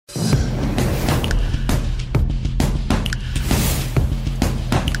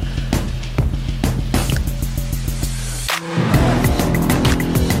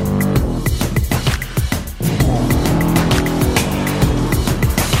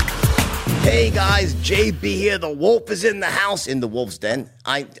Hey guys, JB here. The wolf is in the house, in the wolf's den.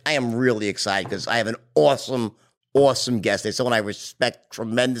 I am really excited because I have an awesome guest. They're someone I respect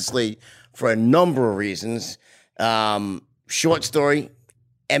tremendously for a number of reasons. Short story,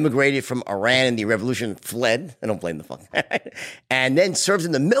 emigrated from Iran in the revolution, fled. I don't blame the fuck. And then served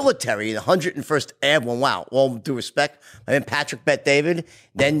in the military, the 101st Airborne. Wow, all due respect. My man Patrick Bet David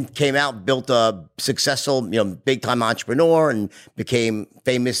then came out, built a successful, big-time entrepreneur and became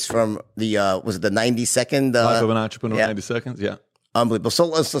famous from the, was it the 90 second? Life of an Entrepreneur, 90 Seconds, yeah. Unbelievable. So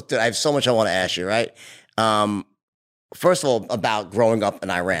let's look. I have so much I want to ask you, right? First of all, about growing up in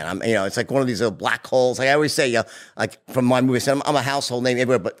Iran. It's like one of these little black holes. Like I always say, like from my movies, I'm a household name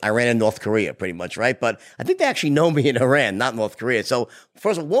everywhere, but Iran and North Korea, pretty much, right? But I think they actually know me in Iran, not North Korea. So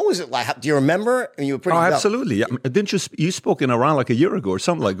first of all, what was it like? Do you remember? I mean, you were pretty young. Absolutely. Yeah. Didn't you spoke in Iran like a year ago or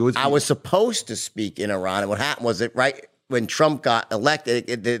something like it? I was supposed to speak in Iran, and what happened was when Trump got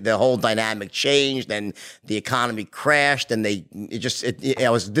elected, the whole dynamic changed, and the economy crashed, and I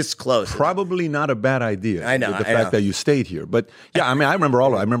was this close. Probably not a bad idea. I know. The fact that you stayed here. But yeah, I mean, I remember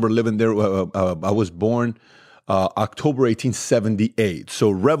all of it. I remember living there. I was born October 1878.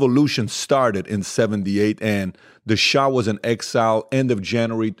 So revolution started in 78, and the Shah was in exile end of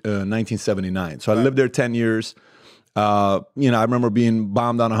January 1979. So I lived there 10 years. I remember being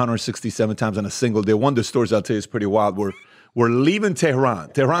bombed on 167 times in a single day. One of the stories I'll tell you is pretty wild. We're leaving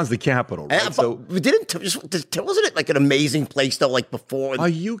Tehran. Tehran's the capital, right? Wasn't it like an amazing place though? Like before? Are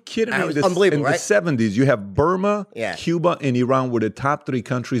you kidding me? It was unbelievable, in right? the 70s, you have Burma, Cuba, and Iran were the top three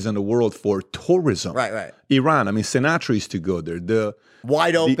countries in the world for tourism. Right. Iran, I mean, Sinatra used to go there.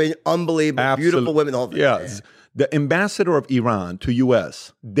 Wide open, unbelievable, beautiful women. The whole thing. Yes. The ambassador of Iran to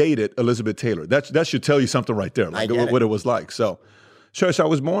U.S. dated Elizabeth Taylor. That should tell you something right there, like what it was like. So I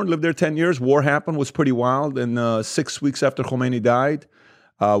was born, lived there 10 years. War happened, was pretty wild. And 6 weeks after Khomeini died,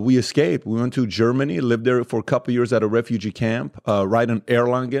 we escaped. We went to Germany, lived there for a couple of years at a refugee camp, right in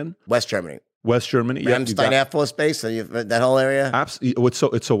Erlangen. West Germany. Ramstein Air Force Base, that whole area? Absolutely.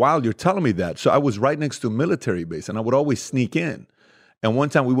 It's so wild you're telling me that. So I was right next to a military base, and I would always sneak in. And one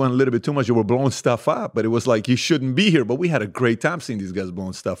time we went a little bit too much. They were blowing stuff up, but it was like, you shouldn't be here. But we had a great time seeing these guys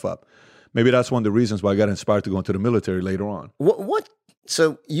blowing stuff up. Maybe that's one of the reasons why I got inspired to go into the military later on. What?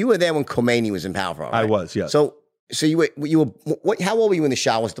 So you were there when Khomeini was in power, right? I was, yes. So you were, how old were you when the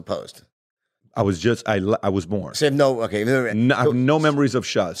Shah was deposed? I was born. So you have I have no memories of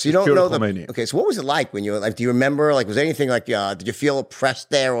Shah. So you don't know Khomeini. Okay, so what was it like when you were like? Do you remember? Like, was there anything like? Did you feel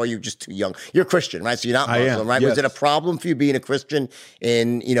oppressed there, or you just too young? You're Christian, right? So you're not Muslim, right? Yes. Was it a problem for you being a Christian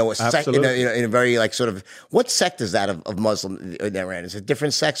in a sect, in a very like sort of what sect is that of Muslim in Iran? Is it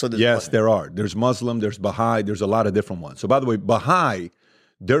different sects or yes, there are. There's Muslim, there's Baha'i, there's a lot of different ones. So by the way, Baha'i,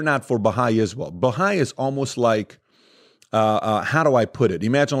 they're not for Baha'i as well. Baha'i is almost like. How do I put it?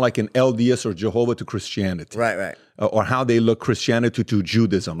 Imagine like an LDS or Jehovah to Christianity. Right. Or how they look Christianity to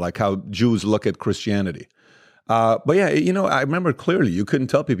Judaism, like how Jews look at Christianity. But yeah, I remember clearly you couldn't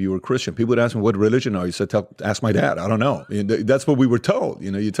tell people you were Christian. People would ask me, what religion are you? You said, ask my dad. I don't know. That's what we were told.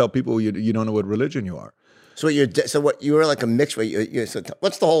 You tell people you don't know what religion you are. So you were like a mix. So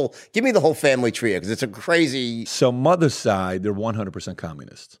what's the whole? Give me the whole family tree because it's a crazy. So mother's side, they're 100%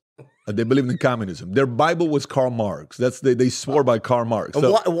 communist. They believe in communism. Their Bible was Karl Marx. They swore by Karl Marx.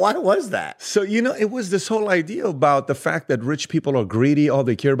 So, what was that? So, it was this whole idea about the fact that rich people are greedy. All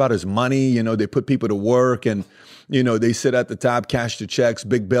they care about is money. They put people to work and, they sit at the top, cash the checks,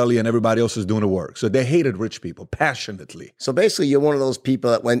 big belly, and everybody else is doing the work. So they hated rich people passionately. So basically, you're one of those people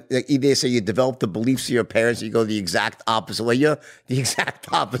that when they say you develop the beliefs of your parents, you go the exact opposite way. You're the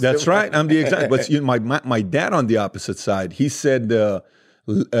exact opposite. That's right. I'm the exact. But my dad on the opposite side, he said,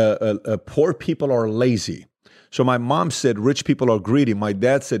 poor people are lazy. So my mom said rich people are greedy. My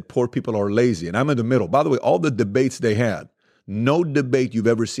dad said poor people are lazy. And I'm in the middle. By the way, all the debates they had, no debate you've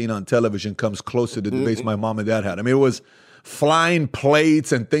ever seen on television comes close to the debates my mom and dad had. I mean, it was flying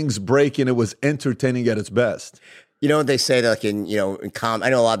plates and things breaking. It was entertaining at its best. You know what they say, like in I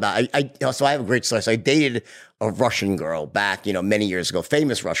know a lot about. So I have a great story. So I dated a Russian girl back, many years ago,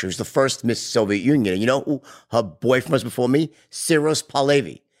 famous Russian, who's the first Miss Soviet Union. And you know who her boyfriend was before me? Cyrus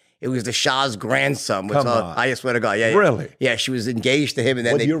Pahlavi. It was the Shah's grandson. Come on. I swear to God. Yeah. Really? Yeah, she was engaged to him. And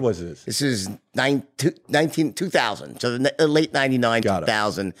then what year was this? This is 2000. So the late 99,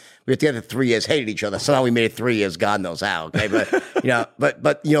 2000. We were together 3 years, hated each other. Somehow we made it 3 years, God knows how. Okay. But,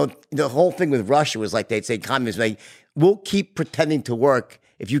 but the whole thing with Russia was like they'd say communism, like, we'll keep pretending to work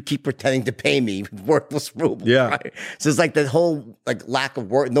if you keep pretending to pay me with worthless rubles. Yeah. Right? So it's like the whole lack of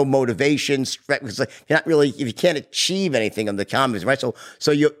work, no motivation, stress. It's like you're not really, if you can't achieve anything under communism, right?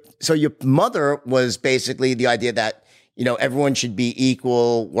 So your mother was basically the idea that, everyone should be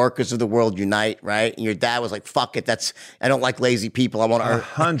equal, workers of the world unite, right? And your dad was like, fuck it, I don't like lazy people. I want to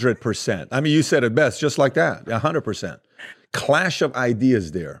 100%. I mean, you said it best, just like that. 100%. Clash of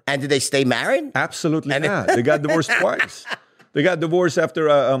ideas there. And did they stay married? Absolutely not. They got divorced twice. They got divorced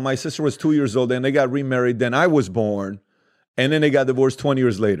after my sister was 2 years old, and they got remarried. Then I was born, and then they got divorced 20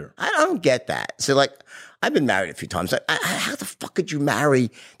 years later. I don't get that. So, like, I've been married a few times. How the fuck could you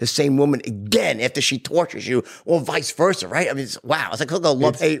marry the same woman again after she tortures you, or vice versa, right? I mean, wow. It's like a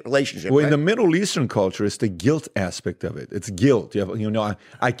love-hate relationship. Well, right? in the Middle Eastern culture, it's the guilt aspect of it. It's guilt.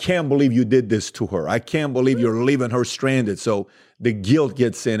 I can't believe you did this to her. I can't believe you're leaving her stranded. So the guilt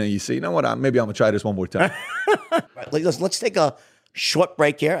gets in, and you say, you know what? Maybe I'm going to try this one more time. Right, listen, let's take a short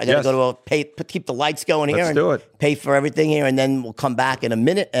break here. I got to go to keep the lights going here. Let's do it. Pay for everything here, and then we'll come back in a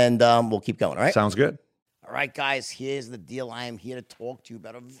minute, and we'll keep going, all right? Sounds good. All right, guys, here's the deal. I am here to talk to you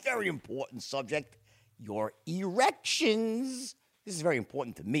about a very important subject, your erections. This is very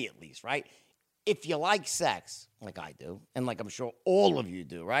important to me, at least, right? If you like sex, like I do, and like I'm sure all of you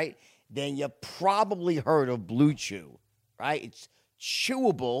do, right, then you probably heard of Blue Chew, right? It's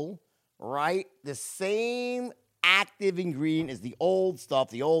chewable, right? The same active ingredient as the old stuff,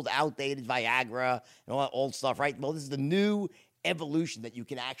 the old outdated Viagra and all that old stuff, right? Well, this is the new evolution that you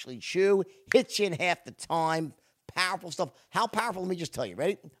can actually chew, hits you in half the time, powerful stuff. How powerful? Let me just tell you,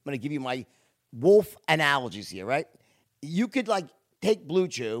 ready? I'm going to give you my wolf analogies here, right? You could take Blue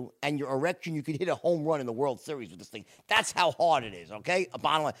Chew and your erection, you could hit a home run in the World Series with this thing. That's how hard it is, okay? A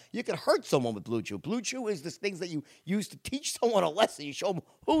bottom line. You could hurt someone with Blue Chew. Blue Chew is the things that you use to teach someone a lesson. You show them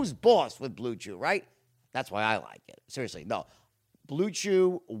who's boss with Blue Chew, right? That's why I like it. Seriously, no. Blue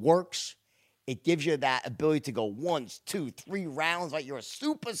Chew works. It gives you that ability to go 1, 2, 3 rounds. Like you're a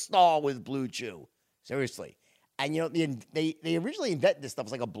superstar with Blue Chew. Seriously. And, they originally invented this stuff.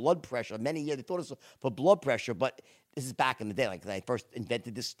 It's like a blood pressure. Many years, they thought it was for blood pressure, but this is back in the day. Like, they first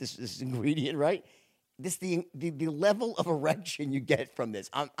invented this ingredient, right? The level of erection you get from this,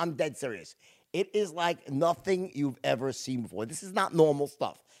 I'm dead serious. It is like nothing you've ever seen before. This is not normal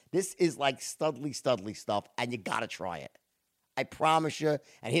stuff. This is like studly stuff, and you got to try it. I promise you.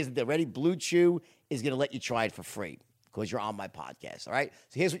 And here's the deal. Ready? Blue Chew is going to let you try it for free because you're on my podcast, all right?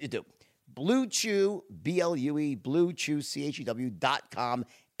 So here's what you do. Blue Chew, BLUE, BlueChew.com.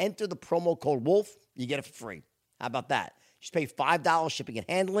 Enter the promo code WOLF. You get it for free. How about that? Just pay $5 shipping and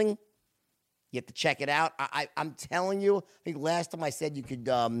handling. You have to check it out. I'm telling you, I think last time I said you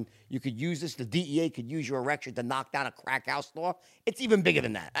could use this. The DEA could use your erection to knock down a crack house door. It's even bigger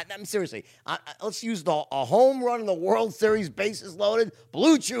than that. I'm seriously. Let's use a home run in the World Series, bases loaded.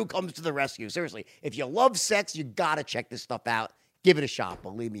 Blue Chew comes to the rescue. Seriously, if you love sex, you gotta check this stuff out. Give it a shot.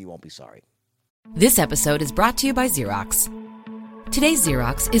 Believe me, you won't be sorry. This episode is brought to you by Xerox. Today's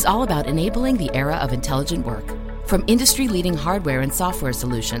Xerox is all about enabling the era of intelligent work. From industry-leading hardware and software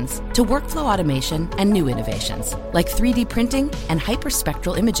solutions to workflow automation and new innovations like 3D printing and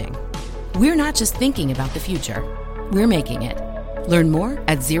hyperspectral imaging. We're not just thinking about the future, we're making it. Learn more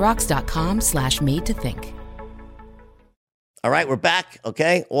at xerox.com/made to think. All right, we're back.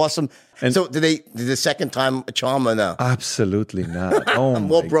 Okay, awesome. And so did the second time a charm or no? Absolutely not. Oh,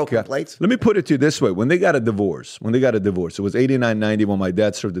 more my broken God. plates? Let me put it to you this way. When they got a divorce, it was 89, 90 when my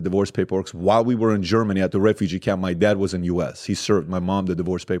dad served the divorce paperwork. While we were in Germany at the refugee camp, my dad was in U.S. He served my mom the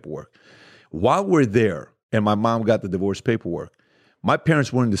divorce paperwork. While we're there and my mom got the divorce paperwork, my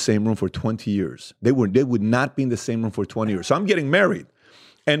parents were in the same room for 20 years. They would not be in the same room for 20 years. So I'm getting married.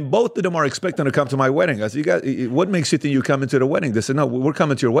 And both of them are expecting to come to my wedding. I said, you guys, what makes you think you're coming to the wedding? They said, no, we're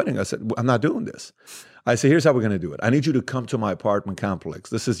coming to your wedding. I said, I'm not doing this. I said, here's how we're going to do it. I need you to come to my apartment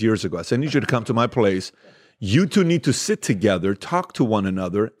complex. This is years ago. I said, I need you to come to my place. You two need to sit together, talk to one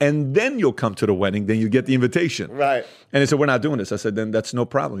another, and then you'll come to the wedding. Then you get the invitation. Right. And they said, we're not doing this. I said, then that's no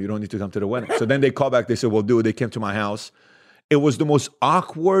problem. You don't need to come to the wedding. So then they called back. They said, we'll do it. They came to my house. It was the most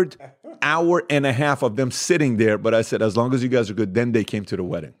awkward hour and a half of them sitting there. But I said, as long as you guys are good, then they came to the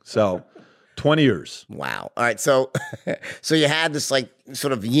wedding. So 20 years. Wow. All right. So you had this like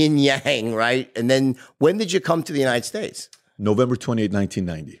sort of yin yang, right? And then when did you come to the United States? November 28,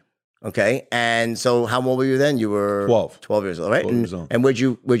 1990. Okay. And so how old were you then? You were 12 years old, right? 12 years old. And where'd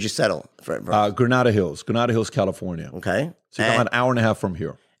you settle? Granada Hills, California. Okay. So about an hour and a half from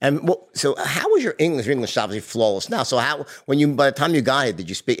here. And so how was your English? Your English is obviously flawless now. So by the time you got here, did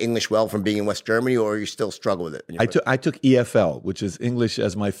you speak English well from being in West Germany, or you still struggle with it? I took EFL, which is English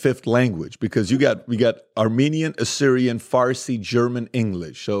as my fifth language, because we got Armenian, Assyrian, Farsi, German,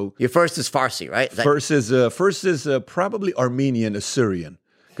 English. So your first is Farsi, right? First is probably Armenian, Assyrian,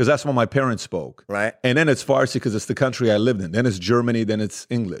 because that's what my parents spoke. Right. And then it's Farsi because it's the country I lived in. Then it's Germany. Then it's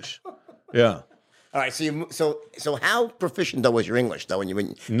English. Yeah. All right, so how proficient though was your English though when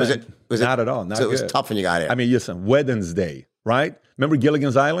you Not at all. Not so it was good. tough when you got here. I mean, listen, Wednesday, right? Remember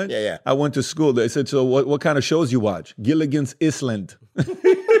Gilligan's Island? Yeah. I went to school. They said, so what kind of shows you watch? Gilligan's Island. Because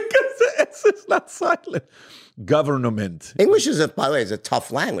the S is not silent. Government. English by the way, is a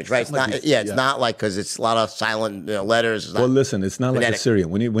tough language, right? It's not. It's not like because it's a lot of silent letters. It's not Well, listen, it's not like phonetic. Assyrian.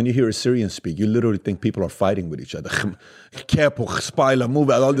 When you hear Assyrian speak, you literally think people are fighting with each other. All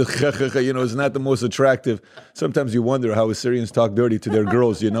this, it's not the most attractive. Sometimes you wonder how Assyrians talk dirty to their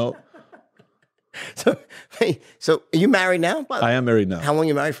girls, So are you married now? I am married now. How long are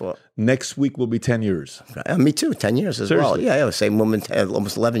you married for? Next week will be 10 years. Me too. 10 years as well. Seriously? Yeah, same woman,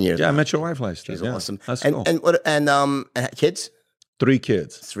 almost 11 years. Yeah, I met your wife last year. She's Yeah, awesome. That's and, cool. and kids? 3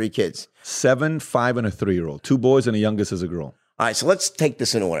 kids. 3 kids. 7, 5, and a 3-year-old. 2 boys, and the youngest is a girl. All right, so let's take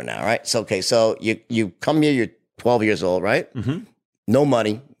this in order now, right? So you come here, you're 12 years old, right? Mm-hmm. No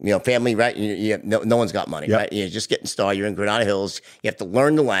money, family, right? No one's got money, Yep. right? You're just getting started. You're in Granada Hills. You have to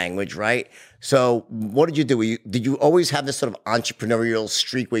learn the language, right? So what did you do? Did you always have this sort of entrepreneurial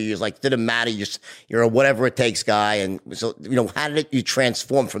streak where you're like, didn't matter, you're a whatever it takes guy? And so, how did you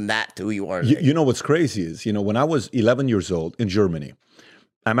transform from that to who you are today? You know what's crazy is, when I was 11 years old in Germany,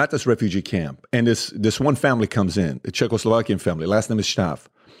 I'm at this refugee camp, and this one family comes in, a Czechoslovakian family. Last name is Staff.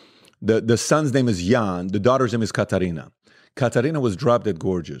 The son's name is Jan. The daughter's name is Katarina. Katarina was dropped dead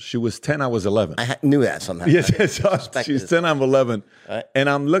gorgeous. She was 10, I was 11. I knew that somehow. Yes, she's 10, I'm 11. Right. And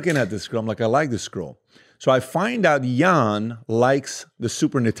I'm looking at this girl. I'm like, I like this girl. So I find out Jan likes the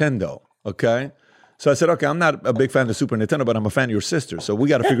Super Nintendo, okay? So I said, okay, I'm not a big fan of the Super Nintendo, but I'm a fan of your sister. So we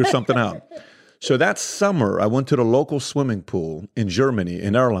got to figure something out. So that summer, I went to the local swimming pool in Germany,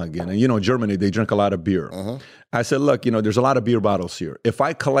 in Erlangen. And Germany, they drink a lot of beer. Uh-huh. I said, look, there's a lot of beer bottles here. If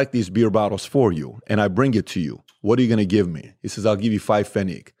I collect these beer bottles for you and I bring it to you, what are you going to give me? He says, I'll give you 5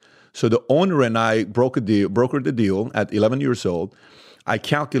 pfennig. So the owner and I brokered the deal at 11 years old. I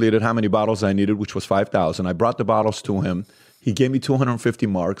calculated how many bottles I needed, which was 5,000. I brought the bottles to him. He gave me 250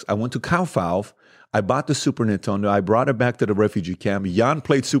 marks. I went to Kaufhof. I bought the Super Nintendo. I brought it back to the refugee camp. Jan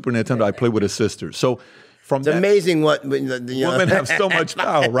played Super Nintendo. I played with his sister. So from It's amazing what women have so much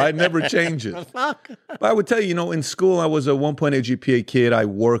power, right? Never changes. But I would tell you, in school, I was a 1.8 GPA kid. I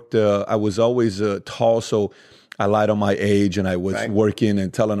worked. I was always tall, so I lied on my age, and I was working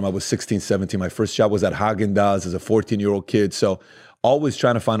and telling them I was 16, 17. My first job was at Haagen-Dazs as a 14-year-old kid. So always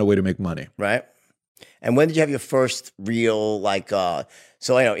trying to find a way to make money. Right. And when did you have your first real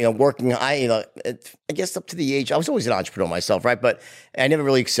working? I guess up to the age I was always an entrepreneur myself, right? But I never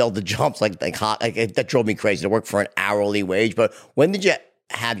really excelled the jumps like that drove me crazy to work for an hourly wage. But when did you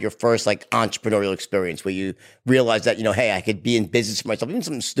have your first entrepreneurial experience where you realized that hey, I could be in business for myself, even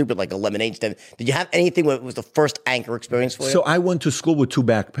something stupid like a lemonade stand? Did you have anything that was the first anchor experience for you? So I went to school with 2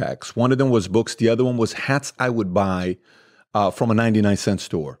 backpacks. One of them was books. The other one was hats I would buy from a 99-cent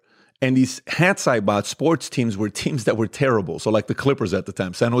store. And these hats I bought, sports teams were teams that were terrible. So like the Clippers at the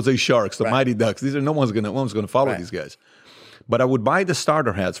time, San Jose Sharks, the Mighty Ducks. These are no one's gonna follow these guys. But I would buy the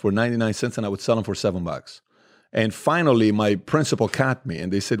starter hats for 99 cents and I would sell them for $7. And finally, my principal caught me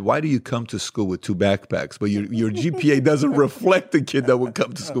and they said, "Why do you come to school with 2 backpacks? But your GPA doesn't reflect the kid that would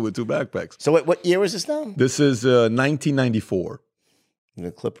come to school with 2 backpacks." So what year is this now? This is 1994. The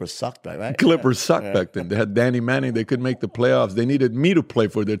Clippers sucked, right? Clippers sucked back then. They had Danny Manning. They couldn't make the playoffs. They needed me to play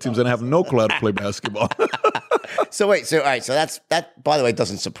for their teams, and I have no clue how to play basketball. So all right. So that. By the way,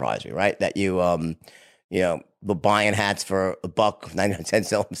 doesn't surprise me, right? That you were buying hats for $1, 99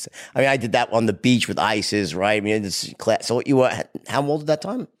 cents. I mean, I did that on the beach with ISIS, right? I mean, this class. So you were how old at that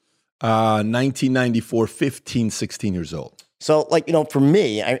time? 1994, 15, 16 years old. So, for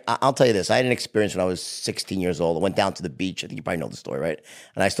me, I'll tell you this. I had an experience when I was 16 years old. I went down to the beach. I think you probably know the story, right?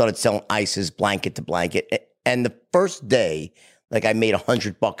 And I started selling ices, blanket to blanket. And the first day, I made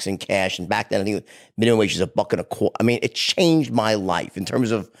 $100 in cash. And back then, I think minimum wage was $1.25. I mean, it changed my life in terms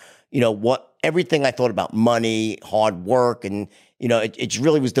of, everything I thought about money, hard work. And, it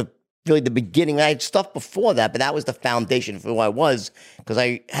really was the beginning. I had stuff before that, but that was the foundation for who I was, because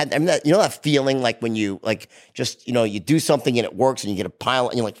I had, that feeling when you you do something and it works and you get a pile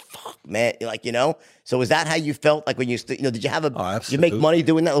and you're like, fuck, man, So was that how you felt when you, did you have did you make money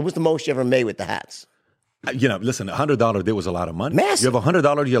doing that? What was the most you ever made with the hats? Listen, $100 there was a lot of money. Massive. You have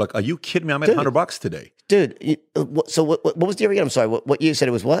 $100, you're like, are you kidding me? I made $100 today. Dude, so what was the year again? I'm sorry, what you said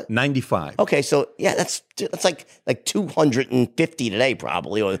it was what? 95. Okay, so yeah, that's like 250 today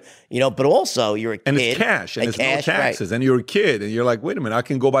probably, or but also you're a kid. And it's cash, and it's no taxes, right. And you're a kid, and you're like, wait a minute, I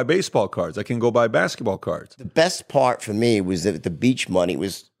can go buy baseball cards, I can go buy basketball cards. The best part for me was that the beach money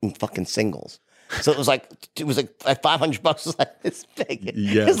was in fucking singles. So it was like $500 was like this big.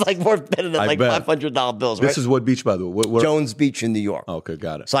 Yes. It's like more better than like bet. $500 bills. Right? This is what beach, by the way? Jones Beach in New York. Okay,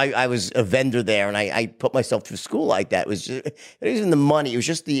 got it. So I was a vendor there, and I put myself through school like that. It wasn't the money; it was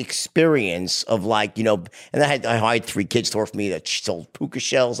just the experience of like, you know. And I hired 3 kids to work for me that sold puka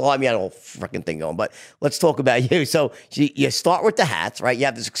shells. Oh, I mean, I had a whole freaking thing going. But let's talk about you. So you start with the hats, right? You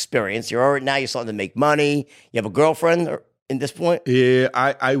have this experience. You're starting to make money. You have a girlfriend in this point. Yeah,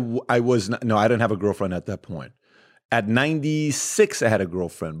 I was not, no, I didn't have a girlfriend at that point. At 96, I had a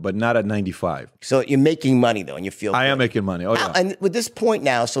girlfriend, but not at 95. So you're making money though, and you feel I good. am making money. Oh yeah. And with this point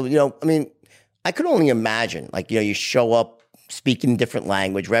now, so you know, I mean, I could only imagine, like, you know, you show up speaking different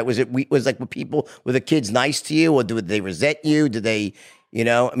language, right? Was the kids nice to you, or did they resent you? Did they, you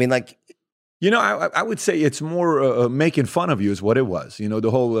know, I mean, like. You know, I would say it's more making fun of you is what it was. You know, the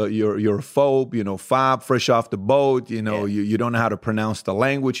whole you're a phobe, you know, fob, fresh off the boat. You know, you don't know how to pronounce the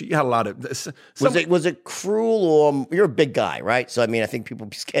language. You had a lot of. Was it cruel, or you're a big guy, right? So I mean, I think people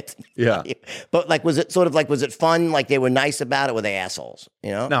be scared to you. But like, was it sort of like, was it fun? Like they were nice about it? Were they assholes?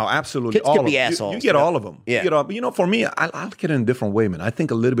 You know? No, absolutely. Kids could be assholes. You get all of them. Yeah. You know, for me, I look at it in a different way, man. I think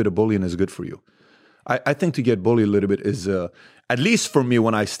a little bit of bullying is good for you. I think to get bullied a little bit is, at least for me,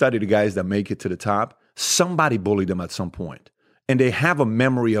 when I study the guys that make it to the top, somebody bullied them at some point. And they have a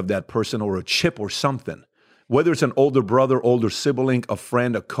memory of that person or a chip or something. Whether it's an older brother, older sibling, a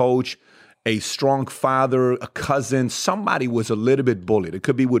friend, a coach, a strong father, a cousin, somebody was a little bit bullied. It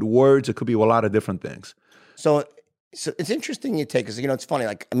could be with words. It could be with a lot of different things. So it's interesting you take, because, you know, it's funny.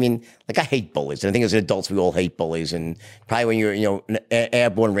 Like, I mean, like I hate bullies. And I think as adults, we all hate bullies. And probably when you're, you know, an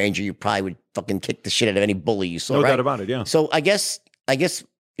airborne ranger, you probably would fucking kick the shit out of any bully you saw, No right? doubt about it, yeah. So I guess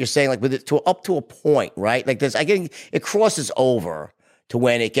you're saying, like, with it up to a point, right? Like it crosses over to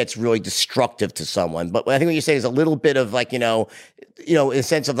when it gets really destructive to someone. But I think what you're saying is a little bit of like, you know, in a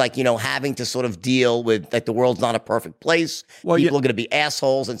sense of like, you know, having to sort of deal with like the world's not a perfect place. Well, people are going to be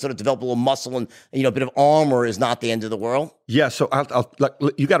assholes, and sort of develop a little muscle, and, you know, a bit of armor is not the end of the world. Yeah, so I'll like,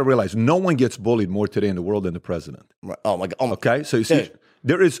 you got to realize no one gets bullied more today in the world than the president. Right. Oh my God. Okay, so you see,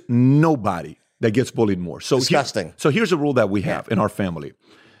 there is nobody that gets bullied more. So disgusting. So here's a rule that we have in our family.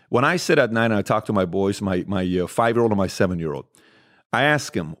 When I sit at night and I talk to my boys, my 5-year-old and my 7-year-old, I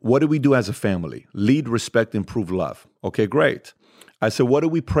ask them, what do we do as a family? Lead, respect, improve, love. Okay, great. I said, what do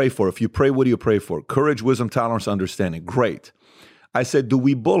we pray for? If you pray, what do you pray for? Courage, wisdom, tolerance, understanding. Great. I said, do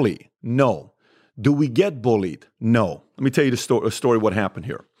we bully? No. Do we get bullied? No. Let me tell you a story what happened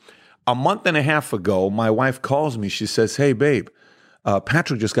here. A month and a half ago, my wife calls me. She says, hey, babe,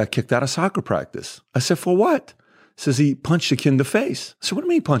 Patrick just got kicked out of soccer practice. I said, for what? Says he punched a kid in the face. I said, what do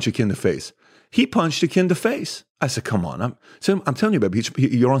you mean punch a kid in the face? He punched a kid in the face. I said, come on. I'm telling you, baby,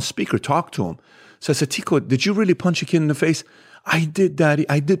 you're on speaker. Talk to him. So I said, Tico, did you really punch a kid in the face? I did, Daddy.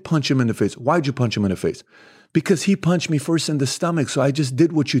 I did punch him in the face. Why'd you punch him in the face? Because he punched me first in the stomach. So I just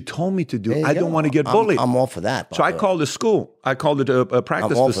did what you told me to do. I don't want to get bullied. I'm all for that. So I called the school. I called it a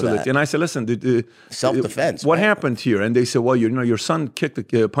practice facility. And I said, listen, self-defense. What happened here? And they said, well, your son punched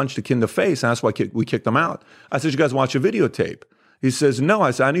the kid in the face. And that's why we kicked him out. I said, you guys watch a videotape? He says, no.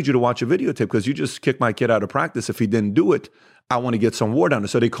 I said, I need you to watch a videotape because you just kicked my kid out of practice. If he didn't do it, I want to get some word on it.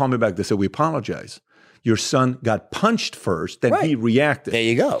 So they called me back. They said, we apologize. Your son got punched first, then he reacted. There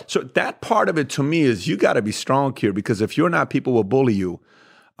you go. So that part of it to me is you got to be strong here, because if you're not, people will bully you,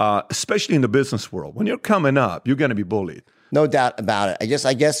 especially in the business world. When you're coming up, you're going to be bullied. No doubt about it.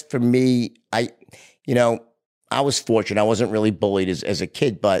 I guess for me, I was fortunate. I wasn't really bullied as a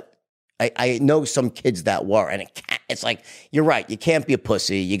kid, but I know some kids that were, and it's like, you're right. You can't be a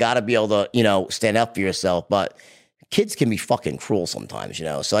pussy. You got to be able to, you know, stand up for yourself, but kids can be fucking cruel sometimes, you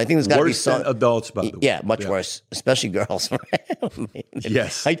know. So I think there's got to be some worse than adults, by the way. Yeah, much worse, especially girls.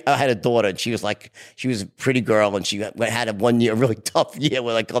 Yes, I had a daughter, and she was a pretty girl, and she had a really tough year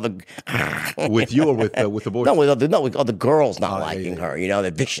with like other. With you or with the boys? No, with other girls not liking her. You know,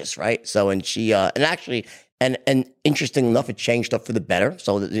 they're vicious, right? So and she and actually. And interesting enough, it changed up for the better.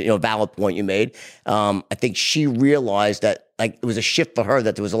 So, you know, valid point you made. I think she realized that like it was a shift for her,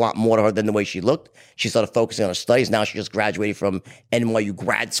 that there was a lot more to her than the way she looked. She started focusing on her studies. Now she just graduated from NYU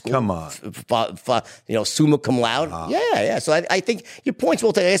grad school. Come on. You know, summa cum laude. Yeah. So I think your point's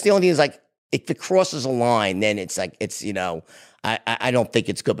well taken. I guess the only thing is like, if it crosses a line, then it's like, it's, you know, I don't think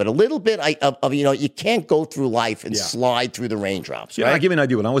it's good. But a little bit of you know, you can't go through life and slide through the raindrops. Yeah, right? I'll give you an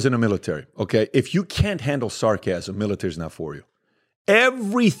idea. When I was in the military, okay, if you can't handle sarcasm, military's not for you.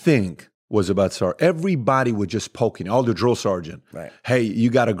 Everything was about sarcasm. Everybody would just poking. All the drill sergeant. Right. Hey,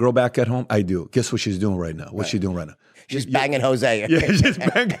 you got a girl back at home? I do. Guess what she's doing right now? What's she doing right now? She's banging Jose. Yeah, she's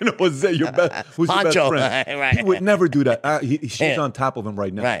banging Jose, who's your best Pancho. friend. Right. He would never do that. She's on top of him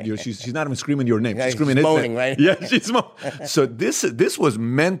right now. Right. She's not even screaming your name. She's Right, screaming she's his moaning, name. right? Yeah, she's moaning. So this was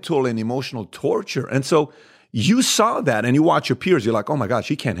mental and emotional torture. And so you saw that and you watch your peers. You're like, oh my gosh,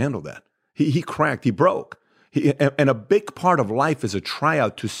 he can't handle that. He cracked. He broke. And a big part of life is a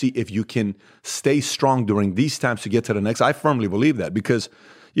tryout to see if you can stay strong during these times to get to the next. I firmly believe that because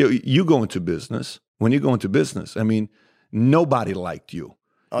you go into business. When you go into business, I mean, nobody liked you.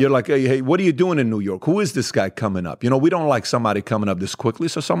 You're like, hey, what are you doing in New York? Who is this guy coming up? We don't like somebody coming up this quickly,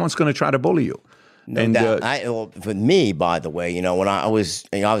 so someone's going to try to bully you. No doubt. For me, by the way, when I was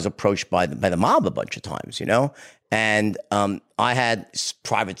approached by the mob a bunch of times, and I had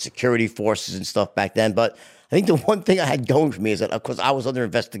private security forces and stuff back then, but I think the one thing I had going for me is that, of course, I was under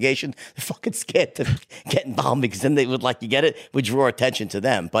investigation. They're fucking scared to get involved because then they would, like, you get it, would draw attention to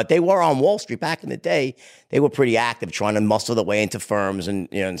them. But they were on Wall Street back in the day. They were pretty active, trying to muscle their way into firms and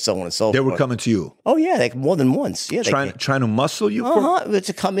and so on and so forth. They were coming to you. Oh yeah, more than once. Yeah, trying to muscle you.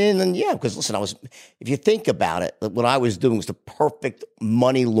 To come in and because listen, if you think about it, what I was doing was the perfect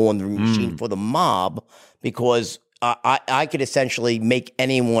money laundering machine for the mob because I could essentially make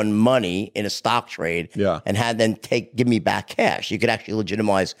anyone money in a stock trade and have them give me back cash. You could actually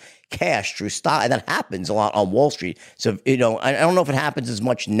legitimize cash through stock. And that happens a lot on Wall Street. So, I don't know if it happens as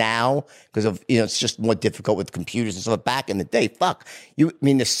much now because of, it's just more difficult with computers and stuff. But back in the day, the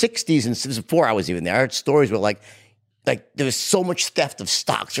 60s, and this was before I was even there, I heard stories where like there was so much theft of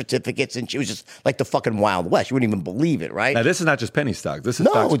stock certificates, and it was just like the fucking Wild West. You wouldn't even believe it, right? Now, this is not just penny stock. This is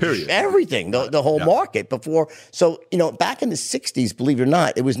stocks, period. Everything, the whole market before. So, back in the 60s, believe it or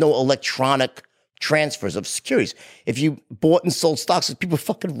not, there was no electronic transfers of securities. If you bought and sold stocks, people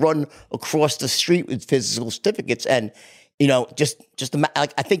fucking run across the street with physical certificates. And,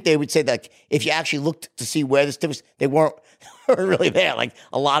 I think they would say that if you actually looked to see where the certificates, they weren't really there. Like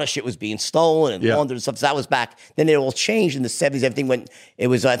a lot of shit was being stolen and laundered and stuff. So that was back. Then it all changed in the 70s. Everything went, it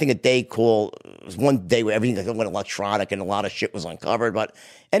was, I think it was one day where everything went electronic and a lot of shit was uncovered. But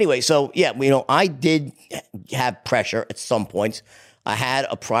anyway, so yeah, I did have pressure at some points. I had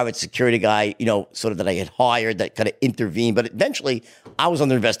a private security guy, sort of that I had hired that kind of intervened. But eventually I was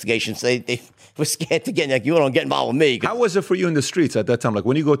under investigation. So they were scared to get, you don't get involved with me. How was it for you in the streets at that time? Like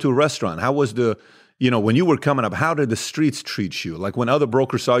when you go to a restaurant, how was when you were coming up, how did the streets treat you? Like when other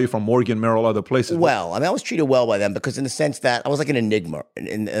brokers saw you from Morgan, Merrill, other places? Well, I was treated well by them because in the sense that I was like an enigma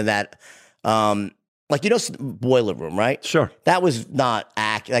in that, boiler room, right? Sure. That was not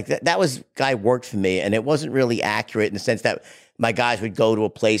accurate. Like that was guy worked for me, and it wasn't really accurate in the sense that my guys would go to a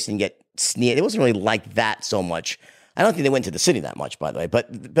place and get sneered. It wasn't really like that so much. I don't think they went to the city that much, by the way. But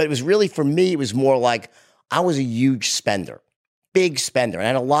it was really, for me, it was more like I was a huge spender. Big spender. And I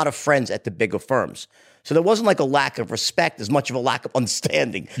had a lot of friends at the bigger firms. So there wasn't like a lack of respect as much of a lack of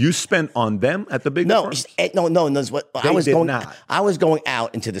understanding. You spent on them at the big firms? No. I was going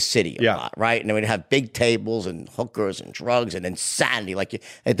out into the city a lot, right? And then we'd have big tables and hookers and drugs and insanity. Like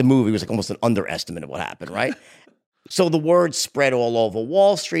at the movie, it was like almost an underestimate of what happened, right? So the word spread all over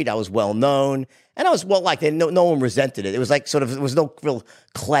Wall Street. I was well known. And I was well liked. No one resented it. It was like there was no real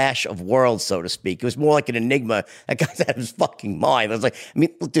clash of worlds, so to speak. It was more like an enigma. That guy's out of his fucking mind. I was like,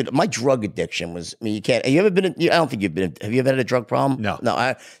 look, dude, my drug addiction was, you can't, have you ever been, I don't think have you ever had a drug problem? No.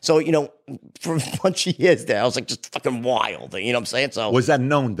 So, for a bunch of years there, I was like just fucking wild. You know what I'm saying? So was that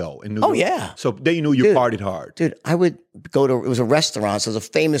known though in New York? Oh, yeah. So they knew you partied hard. Dude, I would go to, it was a restaurant. So it was a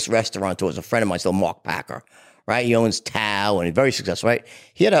famous restaurateur. It was a friend of mine, still Mark Packer. Right, he owns Tao and he's very successful. Right,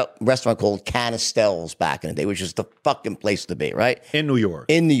 he had a restaurant called Canistell's back in the day, which is the fucking place to be. Right, in New York,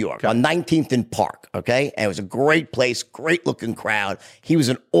 okay. On 19th and Park. Okay, and it was a great place, great looking crowd. He was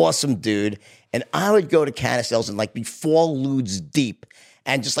an awesome dude, and I would go to Canistell's and like be 4 ludes deep.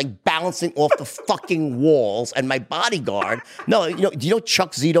 And just like bouncing off the fucking walls, and my bodyguard. No, do you know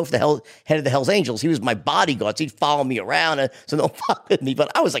Chuck Zito, head of the Hells Angels? He was my bodyguard, so he'd follow me around, and so no fuck with me.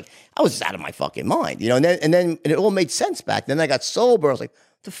 But I was just out of my fucking mind, And then it all made sense back then. I got sober. I was like,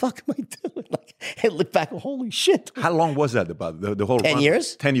 the fuck am I doing? Like, I look back, holy shit. How long was that? About the whole 10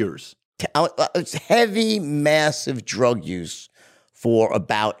 years? 10 years. It's heavy, massive drug use for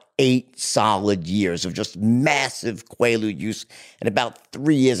about 8 solid years of just massive Quaalude use and about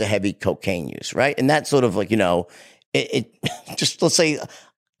 3 years of heavy cocaine use, right? And that's sort of like, it just, let's say,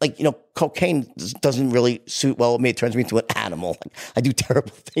 like, cocaine doesn't really suit well with me. It turns me into an animal. Like, I do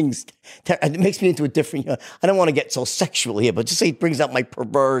terrible things. It makes me into a different, I don't want to get so sexual here, but just say it brings out my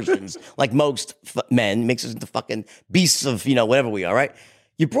perversions, like most men, makes us into fucking beasts of, whatever we are, right?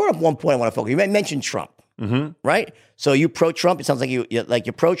 You brought up one point I want to focus. You mentioned Trump. right? So you pro-Trump? It sounds like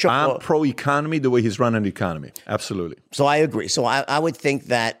you're pro-Trump. I'm pro-economy the way he's running the economy. Absolutely. So I agree. So I would think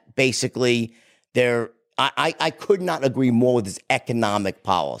that basically I could not agree more with his economic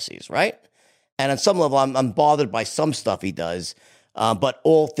policies, right? And on some level, I'm bothered by some stuff he does. But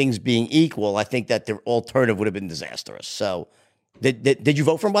all things being equal, I think that the alternative would have been disastrous. So did you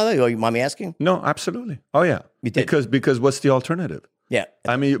vote for him, by the way, or you mind me asking? No, absolutely. Oh, yeah. You did? Because what's the alternative? Yeah.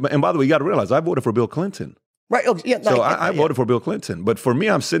 I mean, and by the way, you got to realize, I voted for Bill Clinton. Right. Oh, yeah. No, So I voted for Bill Clinton. But for me,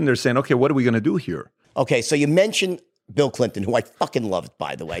 I'm sitting there saying, okay, what are we going to do here? Okay, so you mentioned Bill Clinton, who I fucking loved,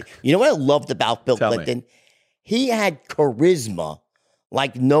 by the way. You know what I loved about Bill Clinton? Me. He had charisma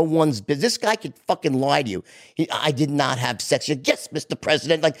like no one's business. This guy could fucking lie to you. I did not have sex. Yes, Mr.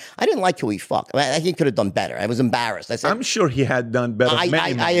 President. Like, I didn't like who he fucked. I mean, I think he could have done better. I was embarrassed. I said, I'm sure he had done better.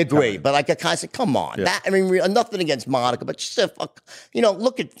 I agree, but like I kind of said, come on. Yeah. That, I mean, nothing against Monica, but just fuck.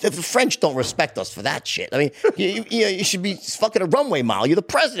 Look at the French don't respect us for that shit. I mean, you should be fucking a runway model. You're the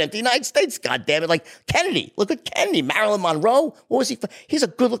president of the United States. God damn it! Like Kennedy. Look at Kennedy. Marilyn Monroe. What was he? He's a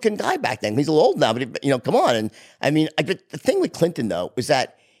good-looking guy back then. He's a little old now, but come on. And I mean, the thing with Clinton though was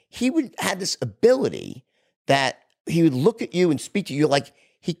that he would have this ability that he would look at you and speak to you like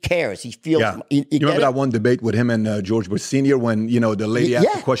he cares. He feels. Yeah. You remember that one debate with him and George Bush Sr. when the lady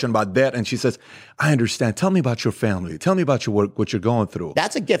asked a question about debt and she says, "I understand. Tell me about your family. Tell me about your work, what you're going through."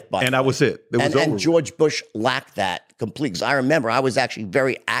 That's a gift, buddy. And that was it. And George Bush lacked that completely. Because I remember I was actually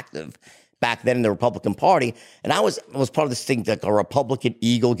very active back then in the Republican Party, and I was part of this thing like a Republican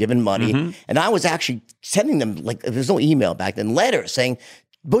Eagle giving money, and I was actually sending them like there's no email back then, letters saying,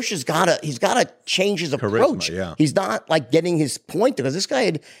 Bush he's got to change his approach. Charisma, yeah. He's not like getting his point because this guy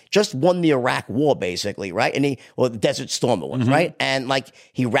had just won the Iraq War basically, right? And the Desert Storm it was, right? And like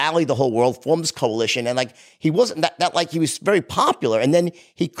he rallied the whole world, formed this coalition, and like he wasn't that like he was very popular, and then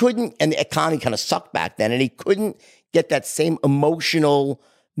he couldn't, and the economy kind of sucked back then, and he couldn't get that same emotional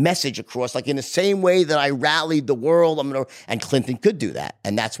message across, like in the same way that I rallied the world. And Clinton could do that,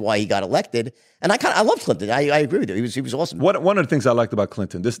 and that's why he got elected. And I love Clinton. I agree with you. He was awesome. One of the things I liked about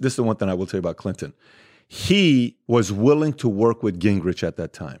Clinton, this is the one thing I will tell you about Clinton. He was willing to work with Gingrich at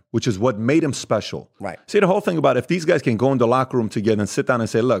that time, which is what made him special. Right. See, the whole thing about if these guys can go in the locker room together and sit down and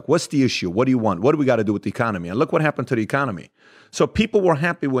say, look, what's the issue? What do you want? What do we got to do with the economy? And look what happened to the economy. So people were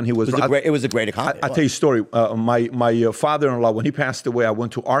happy when he was. It was a great economy. I'll tell you a story. My father-in-law, when he passed away, I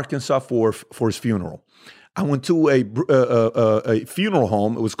went to Arkansas for his funeral. I went to a funeral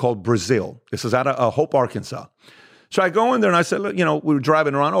home. It was called Brazil. This is out of Hope, Arkansas. So I go in there and I said, look, we were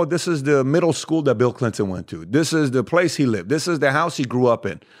driving around. Oh, this is the middle school that Bill Clinton went to. This is the place he lived. This is the house he grew up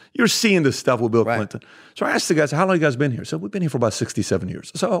in. You're seeing this stuff with Bill Clinton. So I asked the guys, how long you guys been here? So we've been here for about 67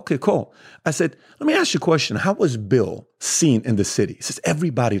 years. I said, okay, cool. I said, let me ask you a question. How was Bill seen in the city? He says,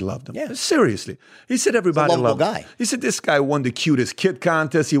 everybody loved him. Yeah. Seriously. He said, everybody loved him. Guy. He said, this guy won the cutest kid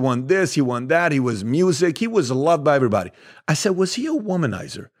contest. He won this, he won that. He was music. He was loved by everybody. I said, was he a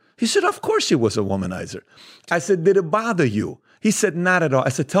womanizer? He said, of course he was a womanizer. I said, did it bother you? He said, not at all. I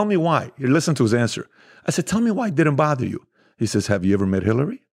said, tell me why. Here, listen to his answer. I said, tell me why it didn't bother you. He says, have you ever met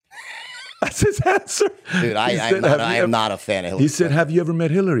Hillary? That's his answer. Dude, I am not a fan of Hillary. He said, have you ever met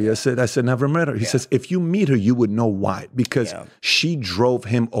Hillary? I said, never met her. He says, if you meet her, you would know why. Because she drove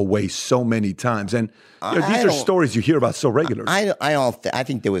him away so many times. And these are stories you hear about so regularly. I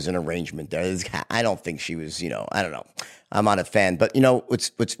think there was an arrangement there. I don't think she was, I don't know. I'm not a fan. But,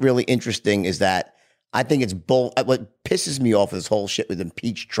 what's really interesting is that I think it's what pisses me off is this whole shit with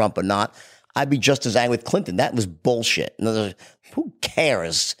impeach Trump or not. I'd be just as angry with Clinton. That was bullshit. Who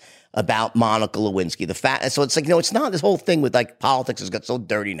cares about Monica Lewinsky? So it's like, it's not this whole thing with like politics has got so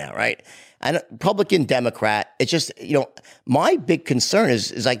dirty now, right? And Republican, Democrat, it's just, my big concern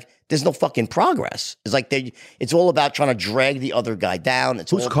is like, there's no fucking progress. It's like it's all about trying to drag the other guy down.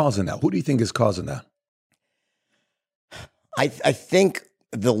 Who's causing that? Who do you think is causing that? I think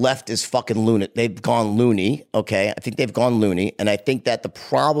the left is fucking lunatic. They've gone loony, okay? I think they've gone loony. And I think that the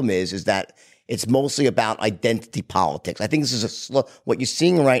problem is that it's mostly about identity politics. I think this is what you're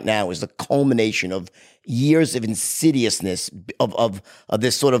seeing right now is the culmination of years of insidiousness of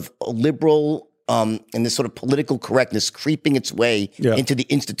this sort of liberal and this sort of political correctness creeping its way into the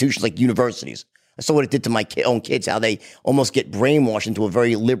institutions like universities. I saw what it did to my own kids, how they almost get brainwashed into a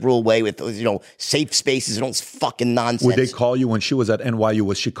very liberal way with, safe spaces and all this fucking nonsense. Would they call you when she was at NYU?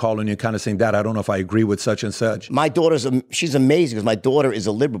 Was she calling you kind of saying, Dad, I don't know if I agree with such and such? My daughter's, she's amazing because my daughter is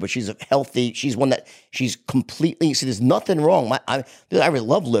a liberal, but she's she's one that she's completely, see, there's nothing wrong. I really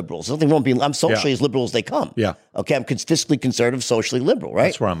love liberals. There's nothing wrong being, I'm socially as liberal as they come. Yeah. Okay, I'm fiscally conservative, socially liberal, right?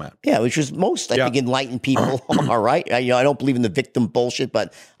 That's where I'm at. Yeah, which is most, I think, enlightened people are, right? I don't believe in the victim bullshit,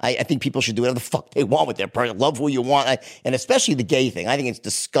 but I think people should do whatever the fuck they want with their person. Love who you want, and especially the gay thing. I think it's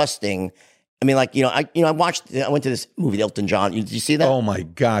disgusting. I mean, like, I went to this movie, Elton John. Did you see that? Oh my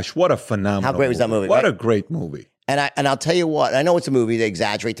gosh, what a phenomenal How great was that movie? What right? a great movie. And I'll tell you what, I know it's a movie they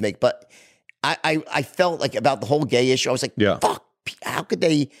exaggerate to make, but I felt like about the whole gay issue, I was like, fuck, how could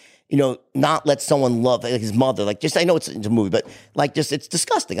they, not let someone love like his mother? Like, just, I know it's a movie, but like, just, it's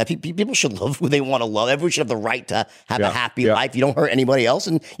disgusting. I think people should love who they want to love. Everyone should have the right to have a happy life. You don't hurt anybody else,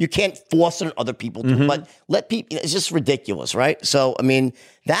 and you can't force it on other people to, but let people, it's just ridiculous, right? So, I mean,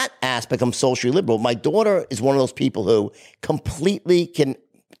 that aspect, I'm socially liberal. My daughter is one of those people who completely can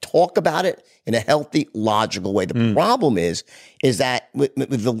talk about it in a healthy, logical way. The problem is that with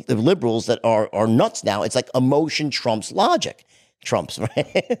the liberals that are nuts now, it's like emotion trumps logic. Trumps,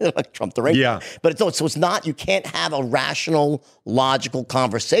 right? Like Trump the right. Yeah. But it's not, you can't have a rational, logical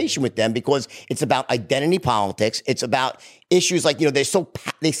conversation with them because it's about identity politics. It's about issues like,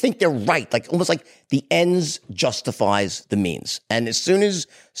 they think they're right. Like almost like the ends justifies the means. And as soon as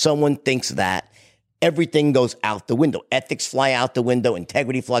someone thinks that, everything goes out the window. Ethics fly out the window.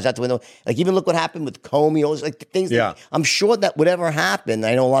 Integrity flies out the window. Like, even look what happened with Comey. All those, like, things. That, I'm sure that whatever happened,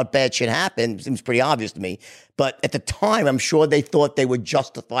 I know a lot of bad shit happened. It seems pretty obvious to me. But at the time, I'm sure they thought they were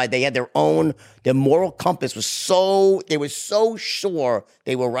justified. They had their moral compass they were so sure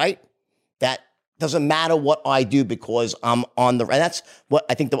they were right that doesn't matter what I do because I'm on the right. That's what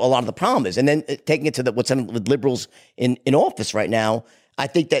I think a lot of the problem is. And then taking it to what's with liberals in office right now, I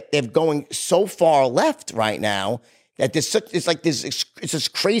think that they're going so far left right now that it's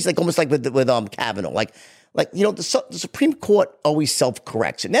just crazy, like almost like with Kavanaugh, like the Supreme Court always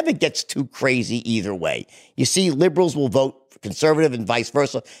self-corrects. It never gets too crazy either way. You see, liberals will vote for conservative and vice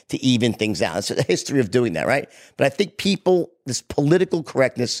versa to even things out. It's a history of doing that, right? But I think this political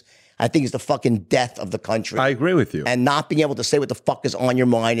correctness, I think, is the fucking death of the country. I agree with you. And not being able to say what the fuck is on your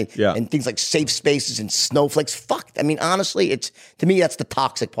mind and things like safe spaces and snowflakes. Fuck. I mean, honestly, to me, that's the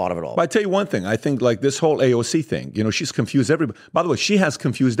toxic part of it all. But I tell you one thing. I think like this whole AOC thing, she's confused everybody. By the way, she has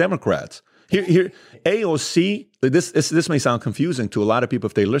confused Democrats. Here, AOC, this may sound confusing to a lot of people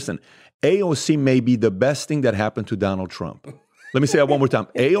if they listen. AOC may be the best thing that happened to Donald Trump. Let me say that one more time.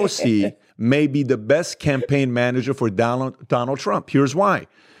 AOC may be the best campaign manager for Donald Trump. Here's why.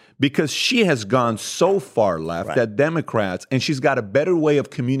 Because she has gone so far left that Democrats, and she's got a better way of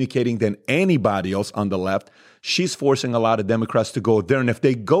communicating than anybody else on the left, she's forcing a lot of Democrats to go there. And if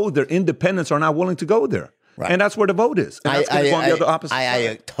they go there, independents are not willing to go there. Right. And that's where the vote is. And that's going to go on the other opposite side.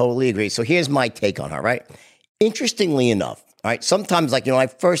 I totally agree. So here's my take on her, right? Interestingly enough, right, sometimes, like,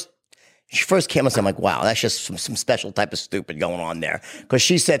 she first came and said, I'm like, wow, that's just some special type of stupid going on there. Because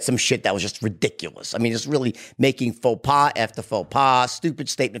she said some shit that was just ridiculous. I mean, just really making faux pas after faux pas, stupid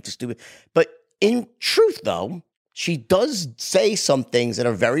statement to stupid. But in truth, though, she does say some things that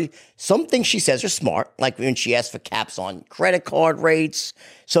are some things she says are smart, like when she asks for caps on credit card rates.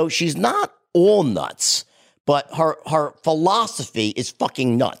 So she's not all nuts. But her philosophy is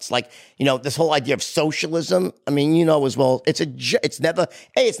fucking nuts. Like, this whole idea of socialism. I mean, as well, it's never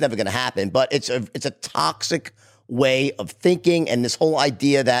going to happen. But it's a toxic way of thinking, and this whole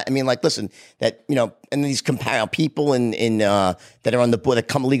idea that, I mean, like, listen, that and these people in that are on the board that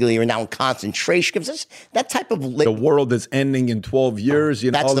come legally are now in concentration camps. That type of the world is ending in 12 years.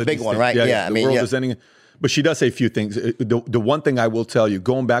 That's the big one, right? Yeah, the world is ending. But she does say a few things. The one thing I will tell you,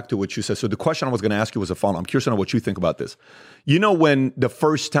 going back to what you said, so the question I was going to ask you was a follow-up. I'm curious to know what you think about this. When the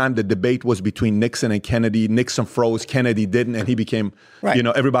first time the debate was between Nixon and Kennedy, Nixon froze, Kennedy didn't, and he became,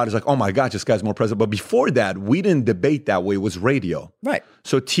 everybody's like, oh my God, this guy's more president. But before that, we didn't debate that way. It was radio. Right.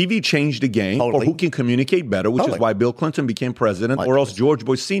 So TV changed the game for who can communicate better, which is why Bill Clinton became president, or else George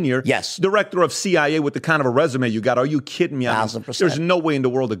Bush Sr., director of CIA with the kind of a resume you got. Are you kidding me? 1,000%. There's no way in the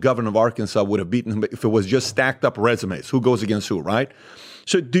world the governor of Arkansas would have beaten him if it was just stacked up resumes. Who goes against who, right?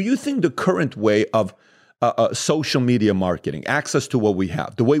 So do you think the current way of social media marketing, access to what we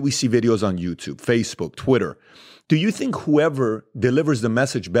have, the way we see videos on YouTube, Facebook, Twitter, do you think whoever delivers the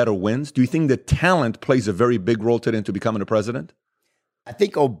message better wins? Do you think that talent plays a very big role today into becoming a president? I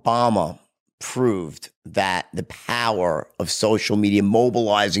think Obama proved that the power of social media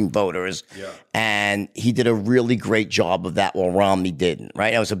mobilizing voters, and he did a really great job of that while Romney didn't,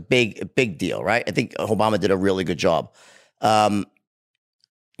 right? That was a big deal, right? I think Obama did a really good job. The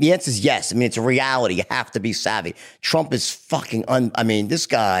answer is yes. I mean, it's a reality. You have to be savvy. Trump is fucking this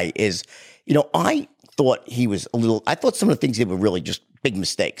guy is, I thought some of the things he did were really just big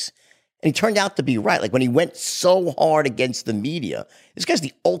mistakes. And he turned out to be right. Like when he went so hard against the media, this guy's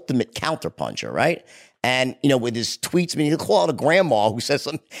the ultimate counterpuncher, right? And, with his tweets, I mean, he'll call out a grandma who says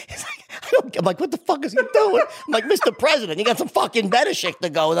something. I'm like, what the fuck is he doing? I'm like, Mr. President, you got some fucking better shit to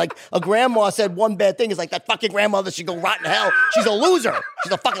go. Like, a grandma said one bad thing. It's like, that fucking grandmother should go rot in hell. She's a loser.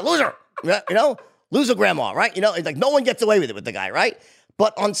 She's a fucking loser. Loser grandma, right? It's like no one gets away with it with the guy, right?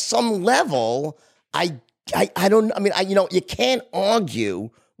 But on some level, you can't argue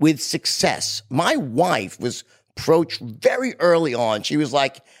with success. My wife was very early on. She was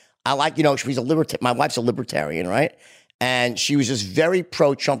like, she's my wife's a libertarian, right? And she was just very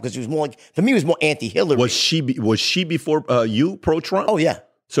pro-Trump because it was more like, for me, it was more anti-Hillary. Was she before you pro-Trump? Oh, yeah.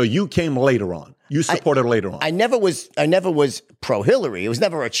 So you came later on. You supported later on. I never was pro-Hillary. It was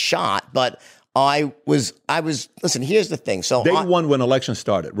never a shot, but I was, listen, here's the thing. So Day one when election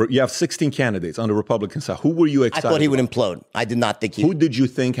started, you have 16 candidates on the Republican side. Who were you excited I thought he would about? implode. I did not think Who did you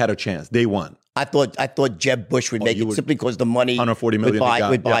think had a chance? Day one. I thought Jeb Bush would make it simply because the money $140 million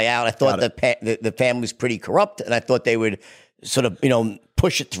would buy out. I thought the family was pretty corrupt, and I thought they would sort of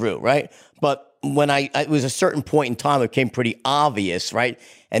push it through, right? But when it was a certain point in time, it became pretty obvious, right?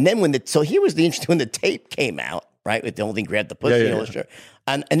 And then so here was the interesting when the tape came out, right? With the whole thing, grabbed the pussy illustrator,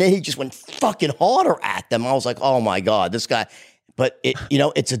 and then he just went fucking harder at them. I was like, oh my god, this guy. But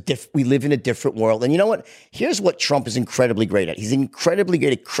we live in a different world. And you know what? Here's what Trump is incredibly great at. He's incredibly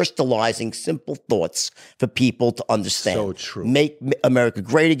great at crystallizing simple thoughts for people to understand. So true. Make America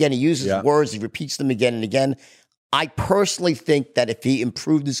great again. He uses words. He repeats them again and again. I personally think that if he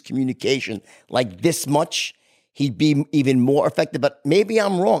improved his communication like this much, he'd be even more effective. But maybe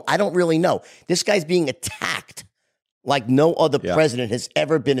I'm wrong. I don't really know. This guy's being attacked like no other president has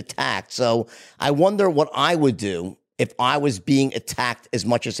ever been attacked. So I wonder what I would do if I was being attacked as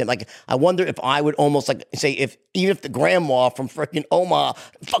much as him. Like, I wonder if I would almost like say, even if the grandma from freaking Omaha,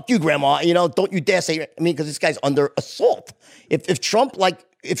 fuck you, grandma, don't you dare say, because this guy's under assault. If Trump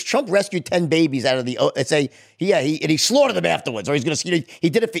rescued 10 babies out of the, say, he slaughtered them afterwards, or he's going to, he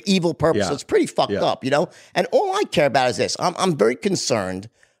did it for evil purpose. So it's pretty fucked up, And all I care about is this. I'm very concerned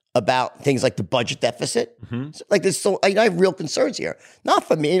about things like the budget deficit. Mm-hmm. Like this, I have real concerns here. Not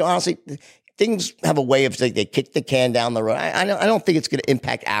for me, honestly. Things have a way of they kick the can down the road. I don't think it's going to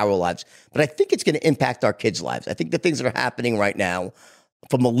impact our lives, but I think it's going to impact our kids' lives. I think the things that are happening right now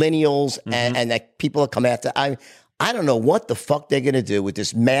for millennials and that people that come after, I don't know what the fuck they're going to do with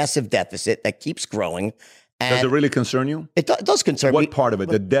this massive deficit that keeps growing. And does it really concern you? It does concern me. What part of it?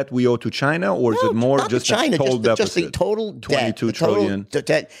 The debt we owe to China, or is it more just China, the total deficit? Just the total debt. 22 trillion.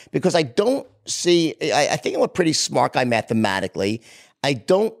 Debt, because I don't see, I think I'm a pretty smart guy mathematically. I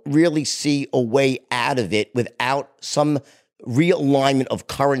don't really see a way out of it without some realignment of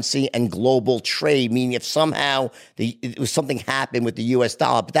currency and global trade, meaning if somehow something happened with the U.S.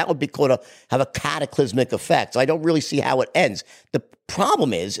 dollar, but that would have a cataclysmic effect. So I don't really see how it ends. The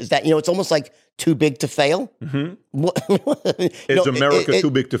problem is that, it's almost like too big to fail. Mm-hmm. Is America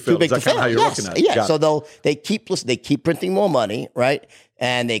too big to fail? Is that kind of how you're looking at it? Yeah. So they keep printing more money, right?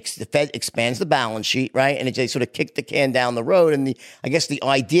 And the Fed expands the balance sheet, right? And they sort of kick the can down the road. And I guess the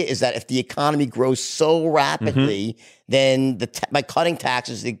idea is that if the economy grows so rapidly, then by cutting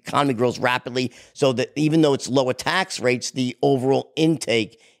taxes, the economy grows rapidly. So that even though it's lower tax rates, the overall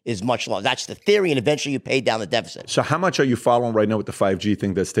intake is much lower. That's the theory. And eventually you pay down the deficit. So how much are you following right now with the 5G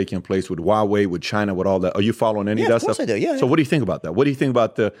thing that's taking place with Huawei, with China, with all that? Are you following any of that stuff? Of course I do, yeah. So what do you think about that? What do you think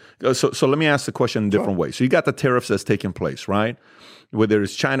about so let me ask the question in a different way. So you got the tariffs that's taking place, right? Whether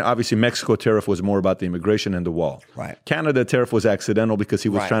it's China, obviously Mexico tariff was more about the immigration and the wall. Right. Canada tariff was accidental because he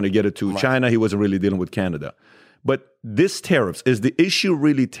was trying to get it to China. He wasn't really dealing with Canada. But this tariffs, is the issue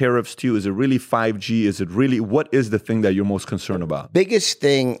really tariffs to you? Is it really 5G? Is it really, what is the thing that you're most concerned about? Biggest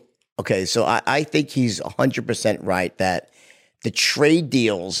thing, okay, so I think he's 100% right that the trade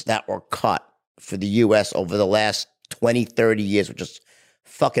deals that were cut for the U.S. over the last 20, 30 years were just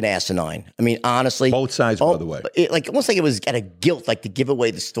fucking asinine. I mean, honestly. Both sides, by the way. Almost like it was out of guilt, like to give away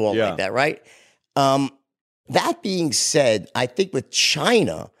the store like that, right? That being said, I think with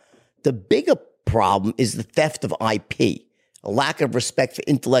China, the bigger problem is the theft of IP, a lack of respect for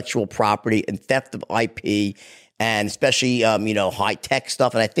intellectual property and theft of IP, and especially, high-tech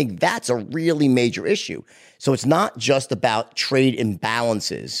stuff. And I think that's a really major issue. So it's not just about trade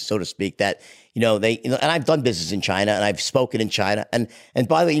imbalances, so to speak, that and I've done business in China and I've spoken in China. And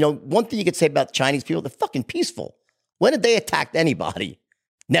by the way, one thing you could say about Chinese people, they're fucking peaceful. When did they attack anybody?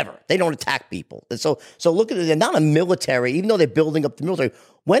 Never. They don't attack people. And so look at it. They're not a military, even though they're building up the military.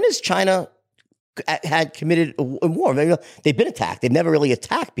 When has China had committed a war. They've been attacked. They've never really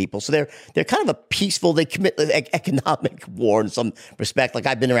attacked people. So they're kind of a peaceful, they commit economic war in some respect. Like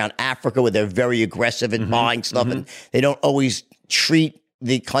I've been around Africa where they're very aggressive in buying stuff and they don't always treat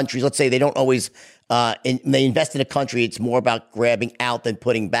the countries. Let's say they don't always, they invest in a country. It's more about grabbing out than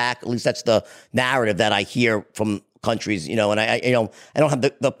putting back. At least that's the narrative that I hear from countries, and I don't have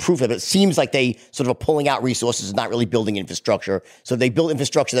the proof of it. It seems like they sort of are pulling out resources and not really building infrastructure. So they build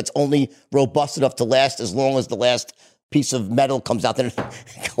infrastructure that's only robust enough to last as long as the last piece of metal comes out, then it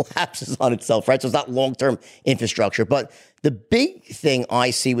collapses on itself, right? So it's not long-term infrastructure. But the big thing I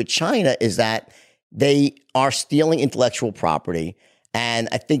see with China is that they are stealing intellectual property. And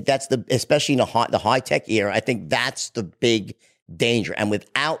I think that's especially in the high-tech era, I think that's the big danger. And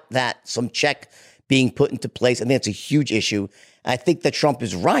without that, some check being put into place, I think it's a huge issue. I think that Trump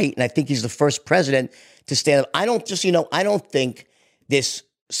is right, and I think he's the first president to stand up. I don't think this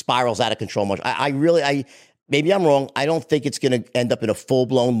spirals out of control much. Maybe I'm wrong. I don't think it's going to end up in a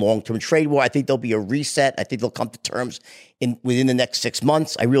full-blown long-term trade war. I think there'll be a reset. I think they'll come to terms within the next 6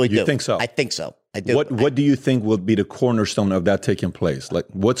 months. I really do. You think so? I think so. I do. What do you think will be the cornerstone of that taking place? Like,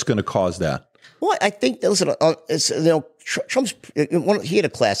 what's going to cause that? Well, I think, listen, Trump's, he had a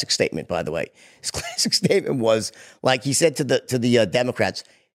classic statement, by the way. His classic statement was, like, he said to the Democrats,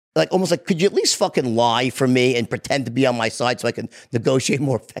 like, almost like, could you at least fucking lie for me and pretend to be on my side so I can negotiate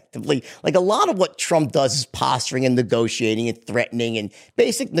more effectively? Like, a lot of what Trump does is posturing and negotiating and threatening and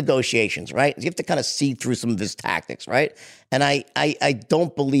basic negotiations, right? You have to kind of see through some of his tactics, right? And I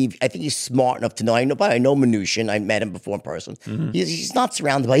don't believe, I think he's smart enough to know, I know Mnuchin, I met him before in person. He's not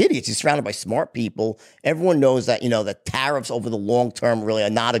surrounded by idiots. He's surrounded by smart people. Everyone knows that, the tariffs over the long term really are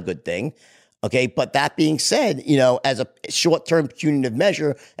not a good thing. Okay, but that being said, as a short-term punitive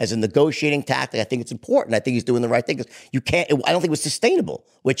measure, as a negotiating tactic, I think it's important. I think he's doing the right thing because I don't think it was sustainable.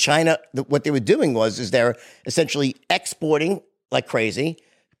 With China, what they were doing is they're essentially exporting like crazy,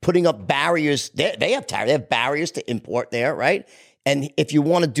 putting up barriers. They have tariffs. They have barriers to import there, right? And if you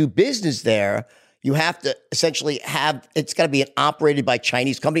want to do business there, you have to essentially it's got to be operated by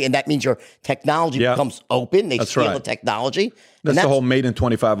Chinese company, and that means your technology becomes open. They steal the technology. That's the whole Made in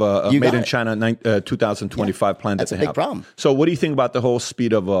 25, Made in China 2025 plan that they have. That's a big problem. So what do you think about the whole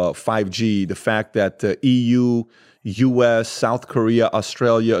speed of 5G, the fact that EU, US, South Korea,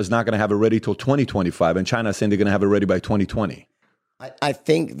 Australia is not going to have it ready till 2025, and China is saying they're going to have it ready by 2020? I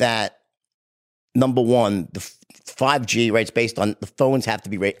think that, number one, the 5G, right, it's based on the phones have to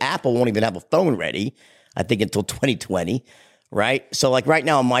be ready. Apple won't even have a phone ready, I think, until 2020, right? So, like, right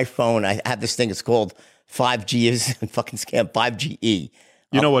now on my phone, I have this thing, it's called 5G is fucking scam, 5GE.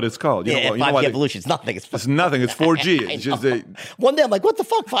 You know what it's called? 5G evolution. It's nothing. It's nothing. It's 4G. It's just one day I'm like, what the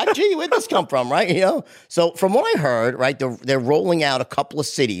fuck, 5G? Where'd this come from, right? So from what I heard, right, they're rolling out a couple of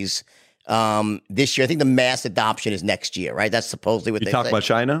cities this year. I think the mass adoption is next year, right? That's supposedly what you talk about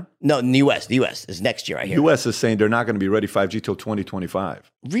China? No, in the U.S. The U.S. is next year, I hear. U.S. is saying they're not going to be ready 5G till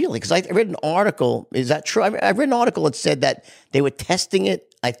 2025. Really? Because I read an article. Is that true? I read an article that said that they were testing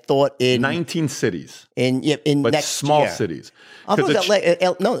it, I thought, in 19 cities. In but next small year. Cities. I thought it was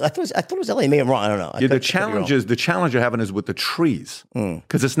LA. No, I thought it was LA. Maybe I'm wrong. I don't know. The challenge you're having is with the trees,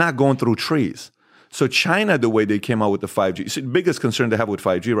 because it's not going through trees. So China, the way they came out with the 5G, so the biggest concern they have with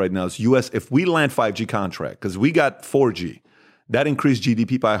 5G right now is U.S. If we land 5G contract, because we got 4G, that increased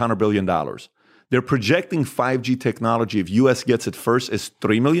GDP by $100 billion. They're projecting 5G technology, if U.S. gets it first, is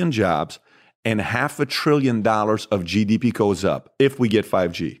 3 million jobs and $500 billion of GDP goes up if we get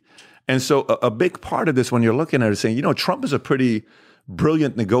 5G. And so a big part of this, when you're looking at it, is saying, Trump is a pretty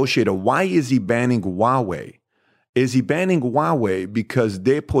brilliant negotiator. Why is he banning Huawei? Is he banning Huawei because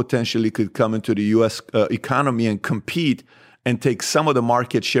they potentially could come into the U.S. Economy and compete and take some of the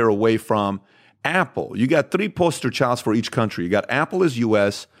market share away from Apple? You got 3 poster childs for each country. You got Apple is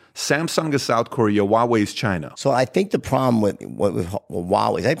U.S., Samsung is South Korea, Huawei is China. So I think the problem with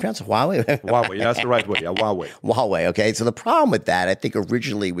Huawei, is that pronounce Huawei? Huawei, that's the right way. Yeah, Huawei. Huawei, okay. So the problem with that, I think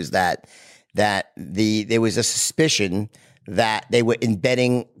originally was that there was a suspicion that they were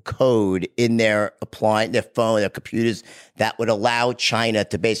embedding code in their phone, their computers that would allow China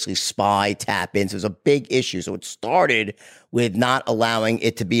to basically spy, tap in. So it was a big issue. So it started with not allowing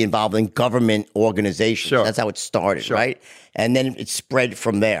it to be involved in government organizations. Sure. That's how it started, right? And then it spread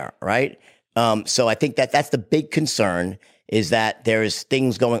from there, right? So I think that's the big concern, is that there's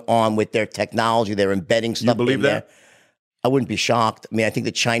things going on with their technology. They're embedding stuff in there. You believe that? I wouldn't be shocked. I mean, I think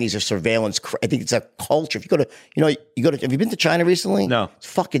the Chinese are surveillance. I think it's a culture. If you go to, have you been to China recently? No. It's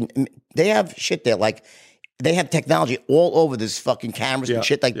fucking, they have shit there. Like they have technology all over this fucking cameras and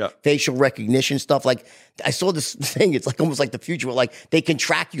shit, like facial recognition stuff. Like I saw this thing, it's like almost like the future where like they can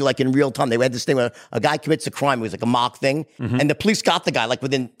track you like in real time. They had this thing where a guy commits a crime, it was like a mock thing, and the police got the guy like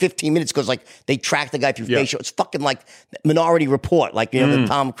within 15 minutes because like they tracked the guy through facial. It's fucking like Minority Report, like, you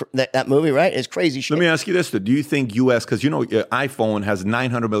know, that movie, right? It's crazy shit. Let me ask you this, though. Do you think U.S., because, you know, iPhone has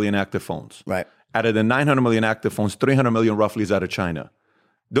 900 million active phones. Right. Out of the 900 million active phones, 300 million roughly is out of China.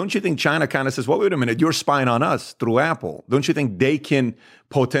 Don't you think China kind of says, well, wait a minute, you're spying on us through Apple? Don't you think they can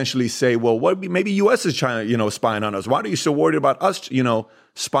potentially say, well, maybe U.S. is China, you know, spying on us? Why are you so worried about us, you know,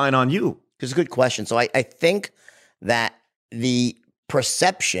 spying on you? It's a good question. So I think that the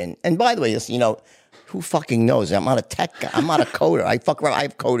perception, and by the way, this, you know, who fucking knows? I'm not a tech guy. I'm not a coder. I fuck around. I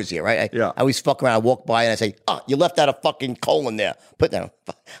have coders here, right? I always fuck around. I walk by and I say, oh, you left out a fucking colon there. Put down.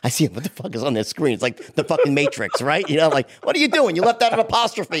 I see what the fuck is on their screen. It's like the fucking Matrix, right? You know, like, what are you doing? You left out an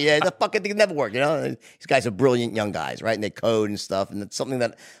apostrophe. Yeah, the fucking thing never worked, you know? These guys are brilliant young guys, right? And they code and stuff. And it's something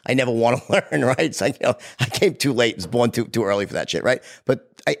that I never want to learn, right? It's like, you know, I came too late. Was born too early for that shit, right? But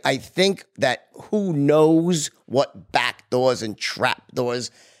I think that who knows what back doors and trap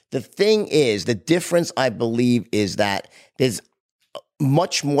doors. The thing is, the difference, I believe, is that there's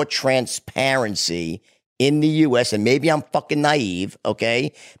much more transparency in the U.S., and maybe I'm fucking naive,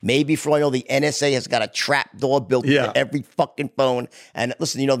 okay? Maybe for all I know, the NSA has got a trap door built into every fucking phone. And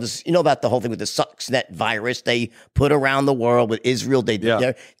listen, you know about the whole thing with the Stuxnet virus they put around the world with Israel. They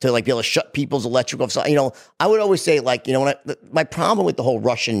did to like be able to shut people's electrical. So, you know, I would always say, like, you know, my problem with the whole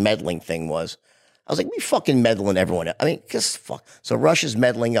Russian meddling thing was, I was like, we fucking meddling everyone. I mean, just fuck. So Russia's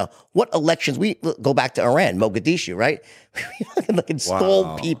meddling. What elections? We go back to Iran, Mogadishu, right? We like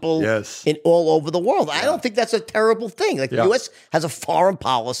install people in all over the world. I don't think that's a terrible thing. Like the U.S. has a foreign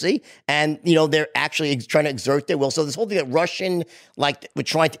policy, and you know they're actually trying to exert their will. So this whole thing that Russian, like, we're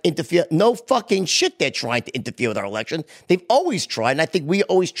trying to interfere. No fucking shit. They're trying to interfere with our election. They've always tried, and I think we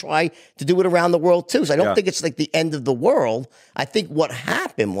always try to do it around the world too. So I don't think it's like the end of the world. I think what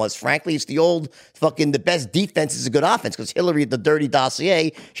happened was, frankly, it's the old fucking the best defense is a good offense, because Hillary, the dirty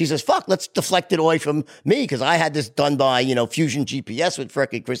dossier, she says, fuck, let's deflect it away from me because I had this done by, you know, Fusion GPS with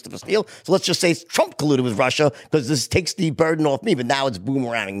frickin' Christopher Steele. So let's just say Trump colluded with Russia because this takes the burden off me, but now it's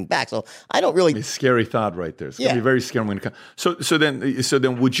boomeranging back. So I don't really... It's a scary thought right there. It's going to be very scary when it comes... So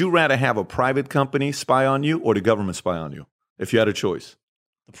then would you rather have a private company spy on you or the government spy on you if you had a choice?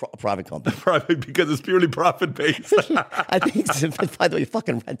 A private company. Private, because it's purely profit-based. I think, by the way,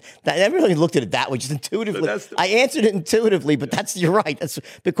 fucking, I never really looked at it that way, just intuitively. I answered it intuitively, but you're right. That's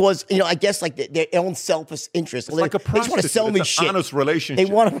because, you know, I guess like their own selfish interest. It's like a prostitute. They just want to sell me shit. Honest relationship.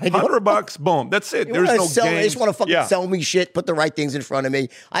 They want $100, boom. That's it. There's no games. They just want to fucking sell me shit, put the right things in front of me.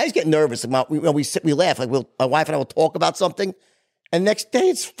 I just get nervous. We laugh. Like my wife and I will talk about something, and next day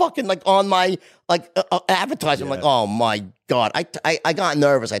it's fucking like on my advertising. I'm like, oh my God. I got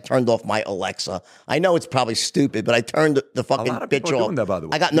nervous. I turned off my Alexa. I know it's probably stupid, but I turned the fucking bitch off. Doing that, by the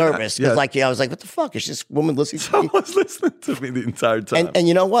way. I got nervous because I was like, what the fuck? Is this woman listening to me? Someone's listening to me the entire time. And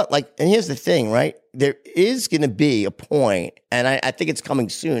you know what? Like, and here's the thing, right? There is going to be a point, and I think it's coming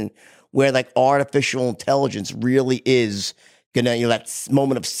soon, where like artificial intelligence really is going to, you know, that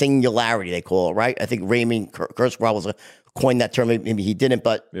moment of singularity, they call it, right? I think Raymond Kurzweil was coined that term. Maybe he didn't,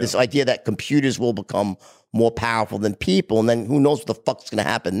 but this idea that computers will become more powerful than people, and then who knows what the fuck's going to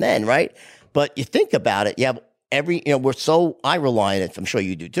happen then, right? But you think about it, I rely on it. I'm sure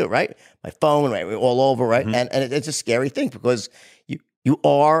you do too, right? My phone, right? We're all over, right? Mm-hmm. And it's a scary thing because you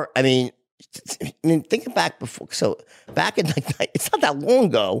are, I mean, think back before. So back in it's not that long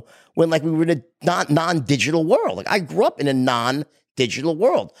ago when like we were in a non-digital world. Like I grew up in a non-digital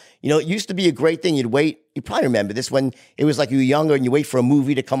world. You know, it used to be a great thing. You'd wait. You probably remember this when it was like you were younger and you wait for a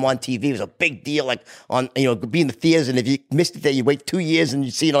movie to come on TV. It was a big deal, like on, you know, be in the theaters. And if you missed it there, you wait 2 years and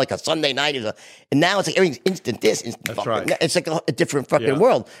you see it like a Sunday night. And now it's like everything's instant this, instant That's fucking. right. It's like a different fucking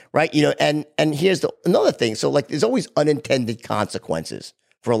world, right? You know, and here's another thing. So like there's always unintended consequences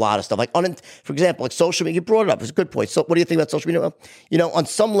for a lot of stuff. Like, for example, like social media, you brought it up. It's a good point. So what do you think about social media? You know, on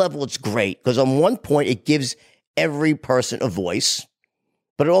some level, it's great because on one point, it gives every person a voice,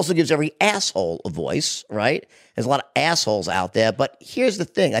 but it also gives every asshole a voice, right? There's a lot of assholes out there. But here's the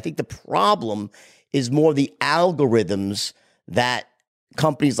thing. I think the problem is more the algorithms that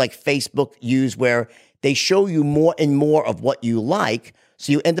companies like Facebook use where they show you more and more of what you like.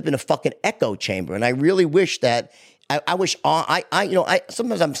 So you end up in a fucking echo chamber. And I really wish that I wish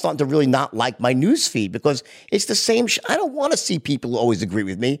sometimes I'm starting to really not like my news feed because it's the same I don't want to see people who always agree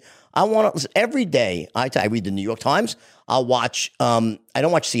with me. I want to listen every day. I read the New York Times. I'll watch. I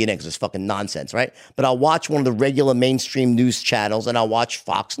don't watch CNN because it's fucking nonsense, right? But I'll watch one of the regular mainstream news channels, and I'll watch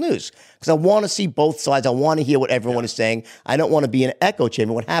Fox News because I want to see both sides. I want to hear what everyone is saying. I don't want to be in an echo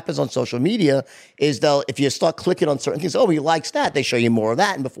chamber. What happens on social media is if you start clicking on certain things, he likes that. They show you more of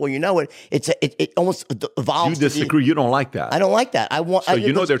that, and before you know it, it almost evolves. You disagree? You don't like that? I don't like that. I want. So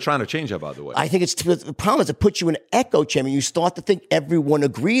they're trying to change that, by the way. I think the problem is it puts you in an echo chamber. You start to think everyone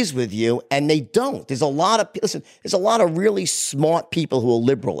agrees with you, and they don't. There's a lot of really smart people who are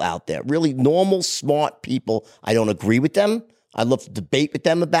liberal out there, really normal, smart people. I don't agree with them. I'd love to debate with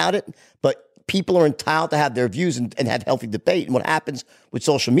them about it, but people are entitled to have their views and have healthy debate. And what happens with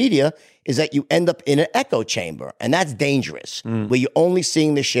social media is that you end up in an echo chamber, and that's dangerous, where you're only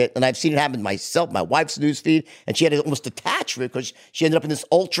seeing the shit. And I've seen it happen to myself, my wife's newsfeed, and she had to almost detach from it because she ended up in this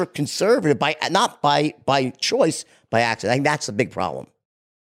ultra conservative not by choice, by accident. I think that's the big problem.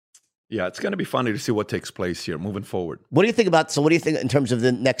 Yeah, it's going to be funny to see what takes place here moving forward. What do you think in terms of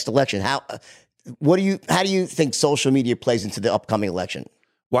the next election? How do you think social media plays into the upcoming election?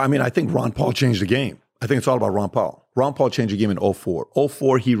 Well, I mean, I think Ron Paul changed the game. I think it's all about Ron Paul. Ron Paul changed the game in 2004.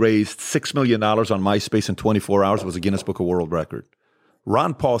 2004, he raised $6 million on MySpace in 24 hours. It was a Guinness Book of World Record.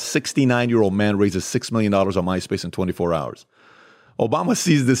 Ron Paul, 69-year-old man, raises $6 million on MySpace in 24 hours. Obama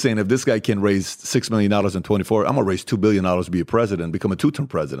sees this saying, if this guy can raise $6 million in 24, I'm going to raise $2 billion to be a president, become a two-term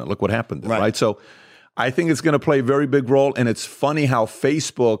president. Look what happened there, right? So I think it's going to play a very big role. And it's funny how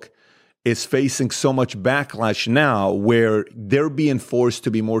Facebook is facing so much backlash now where they're being forced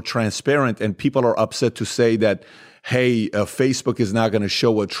to be more transparent. And people are upset to say that, hey, Facebook is not going to show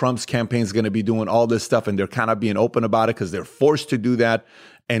what Trump's campaign is going to be doing, all this stuff. And they're kind of being open about it because they're forced to do that.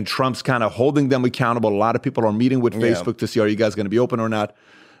 And Trump's kind of holding them accountable. A lot of people are meeting with Facebook to see, are you guys going to be open or not?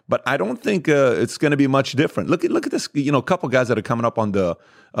 But I don't think it's going to be much different. Look at this, a couple guys that are coming up on the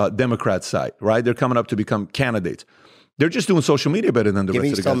Democrat side, right? They're coming up to become candidates. They're just doing social media better than the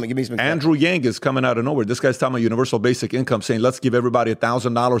rest of the guys. Give me some Andrew Yang is coming out of nowhere. This guy's talking about universal basic income, saying let's give everybody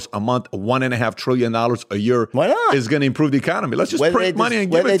 $1,000 a month, $1.5 trillion a year. Why not? Is going to improve the economy. Let's just print money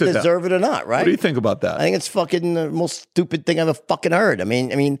and give it to them. Whether they deserve it or not, right? What do you think about that? I think it's fucking the most stupid thing I've ever fucking heard. I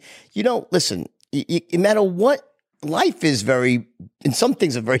mean, listen, no matter what, life is and some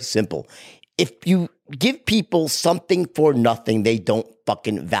things are very simple. If you give people something for nothing, they don't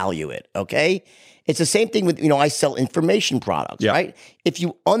fucking value it, okay? It's the same thing with, I sell information products, right? If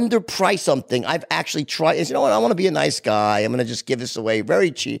you underprice something, I've actually tried, I want to be a nice guy. I'm going to just give this away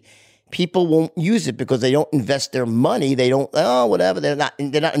very cheap. People won't use it because they don't invest their money. They don't, whatever. They're not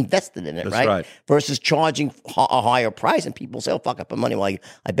invested in it, right? Versus charging a higher price. And people say, fuck, I put money. Well,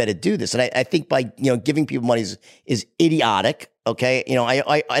 I better do this. And I think by, giving people money is idiotic. Okay.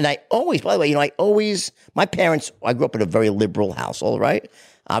 I always, by the way, my parents, I grew up in a very liberal household, right?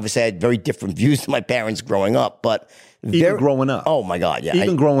 Obviously, I had very different views than my parents growing up, but even growing up. Oh my God, yeah.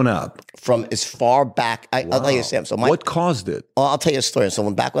 Even growing up. From as far back, I'll tell you, Sam. So what caused it? Well, I'll tell you a story. So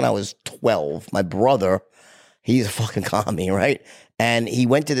back when I was 12, my brother, he's a fucking commie, right? And he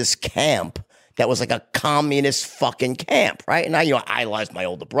went to this camp that was like a communist fucking camp, right? And I idolized my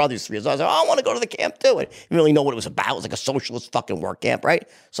older brother, who's 3 years old. I was like, I want to go to the camp too. I didn't really know what it was about. It was like a socialist fucking work camp, right?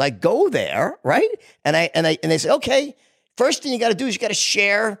 So I go there, right? And they say, okay, first thing you got to do is you got to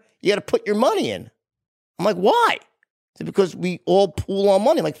share. You got to put your money in. I'm like, why? Because we all pool our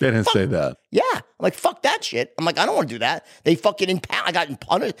money. I'm like, they didn't say that. Yeah. I'm like, fuck that shit. I'm like, I don't want to do that. They fucking I got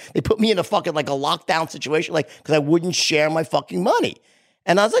punished. They put me in a fucking like a lockdown situation, like, because I wouldn't share my fucking money.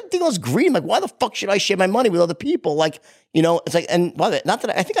 And I was like, I was greedy. I'm like, why the fuck should I share my money with other people? Like, it's like, and not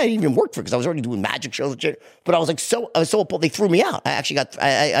that I think I didn't even work for it because I was already doing magic shows and shit. But I was like, I was so appalled. They threw me out. I actually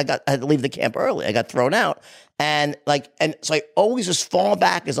I had to leave the camp early. I got thrown out. And so I always, as far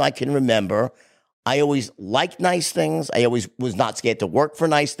back as I can remember, I always liked nice things. I always was not scared to work for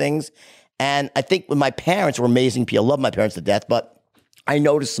nice things. And I think when my parents were amazing people, I love my parents to death, but I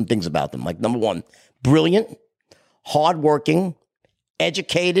noticed some things about them. Like, number one, brilliant, hardworking,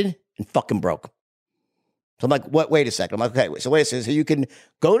 educated, and fucking broke. So I'm like, wait a second. I'm like, okay, so wait a second. So you can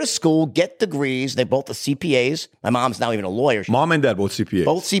go to school, get degrees. They both are CPAs. My mom's now even a lawyer. Mom and dad both CPAs.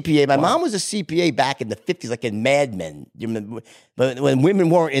 Both CPA. My mom was a CPA back in the 50s, like in Mad Men. You remember, but when women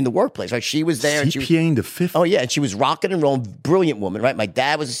weren't in the workplace, right? She was there. CPA in the 50s? Oh, yeah. And she was rocking and rolling. Brilliant woman, right? My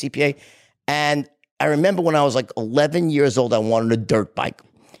dad was a CPA. And I remember when I was like 11 years old, I wanted a dirt bike.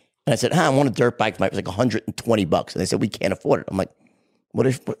 And I said, I want a dirt bike. It was like $120. And they said, we can't afford it. I'm like, what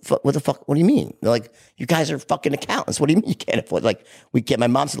the fuck? What do you mean? They're like, you guys are fucking accountants. What do you mean you can't afford? Like, we can't. My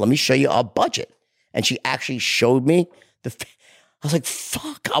mom said, let me show you our budget. And she actually showed me I was like,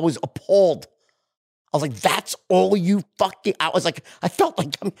 fuck. I was appalled. I was like, that's all you fucking, I was like, I felt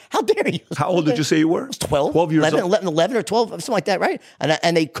like, how dare you? How old did you say you were? I was 12. 12 years 11 or 12, something like that, right?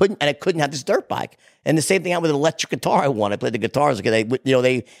 And I couldn't have this dirt bike. And the same thing happened with an electric guitar I wanted. I played the guitars,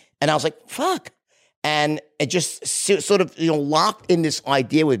 and I was like, fuck. And it just sort of, locked in this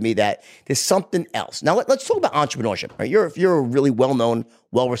idea with me that there's something else. Now, let's talk about entrepreneurship. Right? You're a really well-known,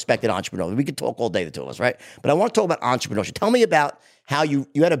 well-respected entrepreneur. We could talk all day, the two of us, right? But I want to talk about entrepreneurship. Tell me about how you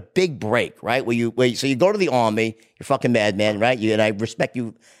had a big break, right? So you go to the Army, you're fucking madman, right? And I respect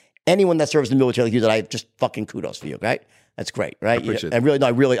you. Anyone that serves in the military like you, that I just fucking kudos for you, right? That's great, right? I appreciate it.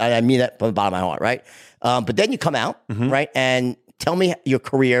 I mean that from the bottom of my heart, right? But then you come out, right? And tell me your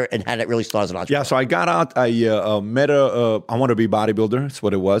career and how that really started as an entrepreneur. Yeah, so I got out. I met I wanted to be a bodybuilder. That's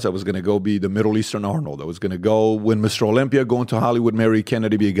what it was. I was going to go be the Middle Eastern Arnold. I was going to go win Mr. Olympia, go into Hollywood, marry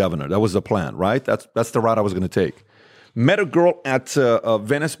Kennedy, be a governor. That was the plan, right? That's the route I was going to take. Met a girl at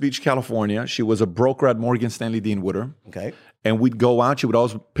Venice Beach, California. She was a broker at Morgan Stanley Dean Witter. Okay. And we'd go out. She would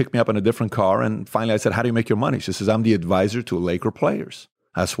always pick me up in a different car. And finally I said, how do you make your money? She says, I'm the advisor to Laker players.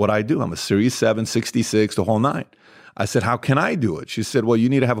 That's what I do. I'm a Series 7, 66, the whole nine. I said, how can I do it? She said, well, you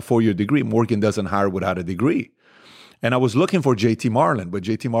need to have a 4-year degree. Morgan doesn't hire without a degree. And I was looking for JT Marlin, but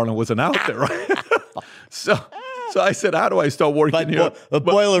JT Marlin wasn't out there, right? So I said, how do I start working here? A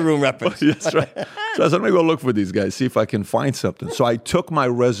boiler room reference. That's right. So I said, let me go look for these guys, see if I can find something. So I took my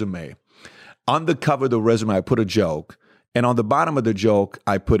resume. On the cover of the resume, I put a joke. And on the bottom of the joke,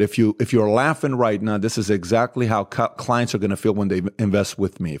 I put, if you're laughing right now, this is exactly how clients are going to feel when they invest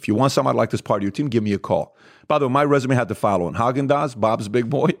with me. If you want somebody like this part of your team, give me a call. By the way, my resume had the following: Haagen-Dazs, Bob's Big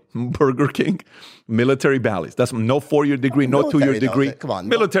Boy, Burger King, military Bally's. That's no 4-year degree, no 2-year degree. Come on.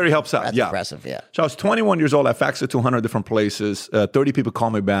 Military helps out. That's impressive, yeah. So I was 21 years old. I faxed it to 100 different places. 30 people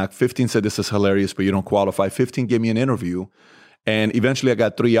called me back. 15 said, this is hilarious, but you don't qualify. 15 gave me an interview. And eventually I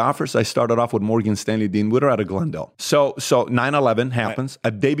got 3 offers. I started off with Morgan Stanley Dean Witter out of Glendale. So 9/11 happens.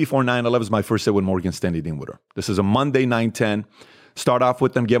 Right. A day before 9/11 is my first day with Morgan Stanley Dean Witter. This is a Monday, 9/10. Start off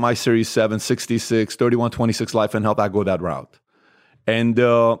with them, get my Series 7, 66, 3126 Life and Health. I go that route. And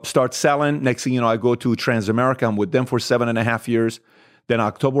start selling. Next thing you know, I go to Transamerica. I'm with them for 7.5 years. Then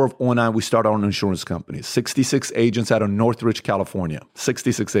October of 2009, we start our own insurance company. 66 agents out of Northridge, California.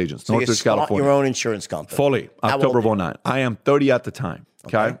 66 agents, so Northridge, California. Your own insurance company. Fully, October of 2009. I am 30 at the time,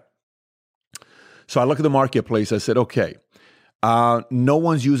 okay? So I look at the marketplace. I said, okay, no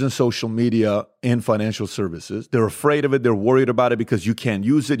one's using social media in financial services. They're afraid of it. They're worried about it because you can't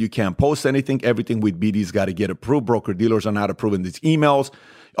use it. You can't post anything. Everything with BD's got to get approved. Broker-dealers are not approving these emails.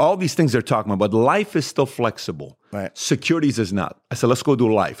 All these things they're talking about. But life is still flexible. Right. Securities is not. I said, let's go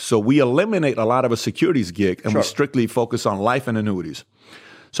do life. So we eliminate a lot of a securities gig and we strictly focus on life and annuities.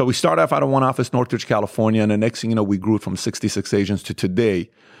 So we start off out of one office, Northridge, California. And the next thing you know, we grew from 66 agents to today,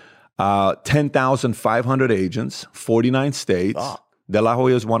 10,500 agents, 49 states. Oh. De La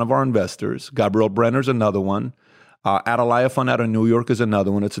Hoya is one of our investors. Gabriel Brenner's another one. Atalaya Fund out of New York is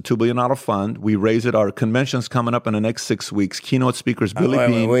another one. It's a $2 billion fund. We raise it. Our convention's coming up in the next 6 weeks. Keynote speakers, Billy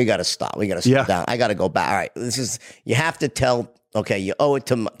Bean. We got to stop. We got to stop down. I got to go back. All right. You have to tell, okay, you owe it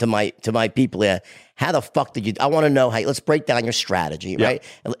to my people here. How the fuck did you, I want to know let's break down your strategy, right?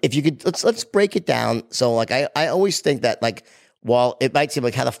 If you could, let's break it down. So like, I always think that like, while it might seem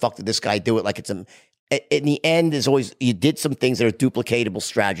like, how the fuck did this guy do it? Like it's in the end, there's always, you did some things that are duplicatable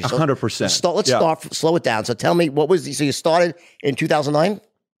strategies. So 100%. Let's start, slow it down. So tell me, so you started in 2009?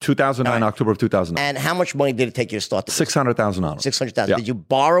 2009, October of 2009. And how much money did it take you to start this? $600,000. $600,000. Did you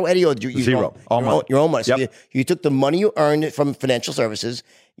borrow any or did you Zero. Your own money? So you took the money you earned from financial services,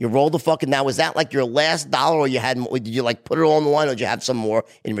 you rolled the fucking, now was that like your last dollar or did you like put it all in one or did you have some more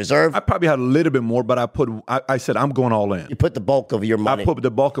in reserve? I probably had a little bit more, but I said, I'm going all in. You put the bulk of your money. I put the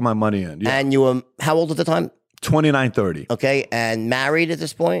bulk of my money in. Yeah. And you were, how old at the time? 29, 30. Okay. And married at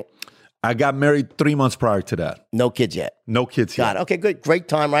this point? I got married 3 months prior to that. No kids yet. No kids yet. Got it. Okay, good. Great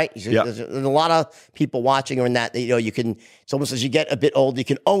time, right? There's a lot of people watching or in that, you can, it's almost as you get a bit older, you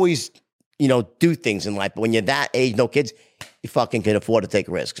can always, do things in life. But when you're that age, no kids, you fucking can afford to take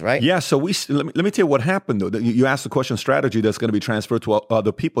risks, right? Yeah. So let me tell you what happened though. You asked the question strategy that's going to be transferred to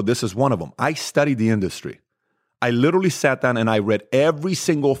other people. This is one of them. I studied the industry. I literally sat down and I read every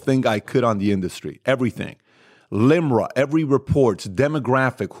single thing I could on the industry. Everything. LIMRA, every reports,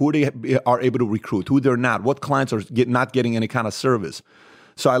 demographic, who they are able to recruit, who they're not, what clients are not getting any kind of service.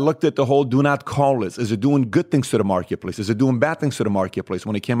 So I looked at the whole do not call list. Is it doing good things to the marketplace? Is it doing bad things to the marketplace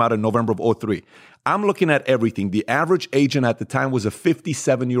when it came out in November of 2003? I'm looking at everything. The average agent at the time was a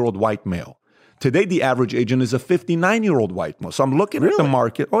 57-year-old white male. Today, the average agent is a 59-year-old white male. So I'm looking at the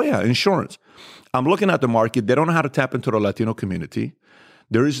market. Oh, yeah, insurance. I'm looking at the market. They don't know how to tap into the Latino community.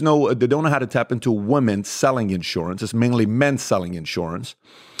 They don't know how to tap into women selling insurance. It's mainly men selling insurance.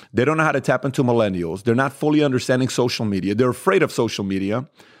 They don't know how to tap into millennials. They're not fully understanding social media. They're afraid of social media.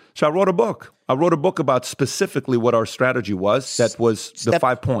 So I wrote a book. I wrote a book about specifically what our strategy was. That was the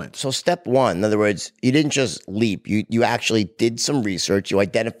 5 points. So step one, in other words, you didn't just leap. You actually did some research. You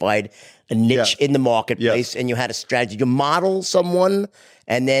identified a niche in the marketplace, and you had a strategy. You model someone,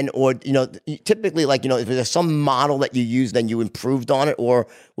 and then, or, typically, like, if there's some model that you used, then you improved on it, or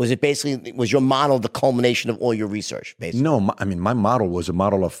was it basically, was your model the culmination of all your research, basically? No, my model was a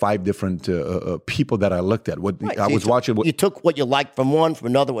model of 5 different people that I looked at. You took what you liked from one, from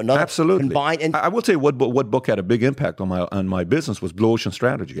another, absolutely. Combined. And I will tell you what book had a big impact on my business was Blue Ocean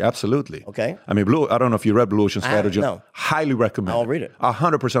Strategy. Absolutely. Okay. I don't know if you read Blue Ocean Strategy. No. Highly recommend. I'll read it.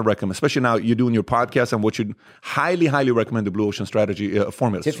 100% recommend. Especially now you're doing your podcast, and what you highly recommend the Blue Ocean Strategy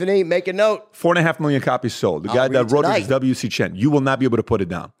formula. Tiffany, make a note. 4.5 million copies sold. The guy that wrote it is W.C. Chen. You will not be able to put it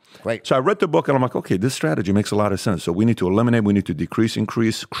down. Great. So I read the book and I'm like, okay, this strategy makes a lot of sense. So we need to eliminate, we need to decrease,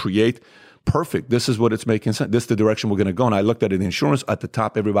 increase, create. Perfect. This is what it's making sense. This is the direction we're going to go. And I looked at it, insurance. At the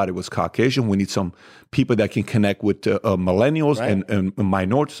top, everybody was Caucasian. We need some people that can connect with millennials and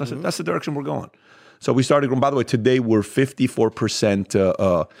minorities. I said, that's the direction we're going. So we started growing. By the way, today we're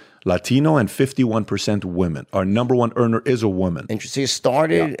 54% Latino and 51% women. Our number one earner is a woman. Interesting. You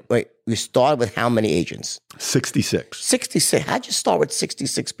started with how many agents? 66. 66. How'd you start with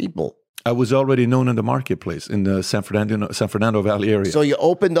 66 people? I was already known in the marketplace in the San Fernando Valley area. So you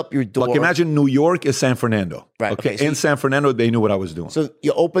opened up your door. Like imagine New York is San Fernando. Right. Okay. So in San Fernando, they knew what I was doing. So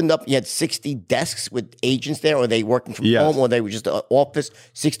you opened up, you had 60 desks with agents there, or they working from home, or they were just an office,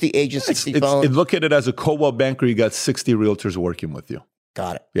 60 agents, 60 phones? Look at it as a co-op banker. You got 60 realtors working with you.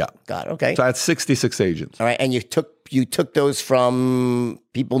 Got it. Yeah. Got it. Okay. So I had 66 agents. All right. And you took those from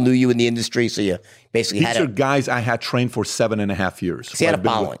people knew you in the industry, so you basically These are guys I had trained for 7.5 years. So you had a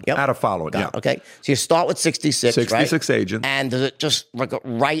following. Yep. I had a following, yeah. Okay. So you start with 66, 66 right? agents. And does it just like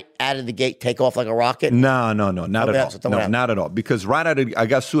right out of the gate take off like a rocket? No, not at all. No, not at all. Because right out of I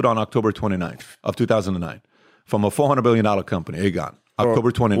got sued on October 29th of 2009 from a $400 billion company, Aegon.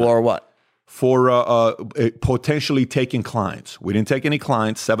 October 29th. For what? For potentially taking clients. We didn't take any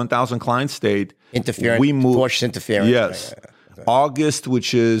clients. 7,000 clients stayed. Interference. We moved. Tortious interference. Yes. Okay. August,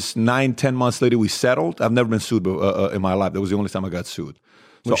 which is 9-10 months later, we settled. I've never been sued in my life. That was the only time I got sued.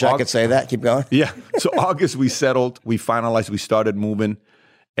 So Wish I could say that. Keep going. Yeah. So August, we settled. We finalized. We started moving.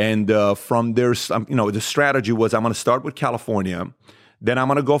 And from there, the strategy was I'm going to start with California. Then I'm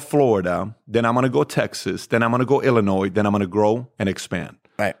going to go Florida. Then I'm going to go Texas. Then I'm going to go Illinois. Then I'm going to grow and expand.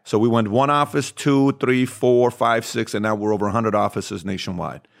 Right. So we went 1 office, 2, 3, 4, 5, 6, and now we're over 100 offices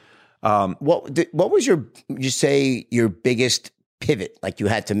nationwide. What was your biggest pivot? Like you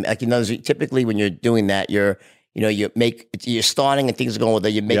had to, like, typically when you're doing that, you're starting and things are going with it.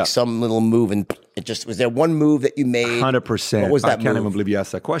 You make some little move, and was there one move that you made? 100%. What was that I can't move? even believe you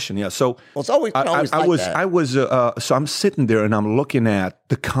asked that question. Yeah. So it's always so I'm sitting there and I'm looking at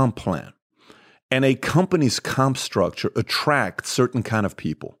the comp plan. And a company's comp structure attracts certain kind of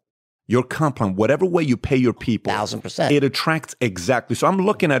people. Your comp plan, whatever way you pay your people, 1,000%. It attracts exactly. So I'm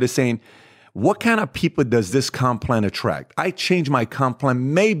looking at it saying, what kind of people does this comp plan attract? I changed my comp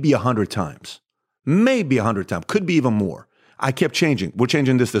plan maybe 100 times. Maybe 100 times. Could be even more. I kept changing. We're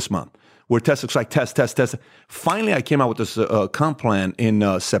changing this month. We're testing. So I test. Finally, I came out with this comp plan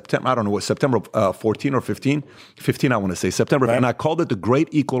in September. I don't know what, September 14 or 15. 15, I want to say. September. Right. And I called it the Great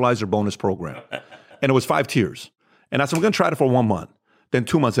Equalizer Bonus Program. And it was 5 tiers. And I said, I'm going to try it for 1 month, then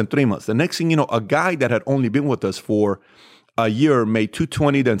 2 months, then 3 months. The next thing you know, a guy that had only been with us for a year made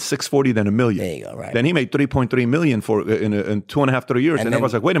 220, then 640, then $1 million. There you go, right. Then he made 3.3 million for in 2.5, 3 years. And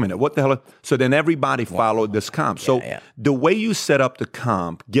everyone's like, wait a minute, what the hell? So then everybody followed this comp. So the way you set up the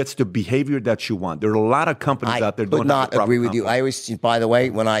comp gets the behavior that you want. There are a lot of companies out there doing that. I could not agree with you. I always, by the way,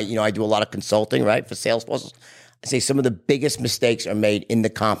 when I do a lot of consulting, right, for Salesforce, I say some of the biggest mistakes are made in the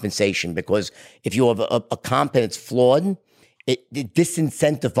compensation, because if you have a comp and it's flawed, it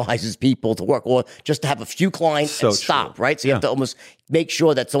disincentivizes people to work, or just to have a few clients and stop, right? So you have to almost make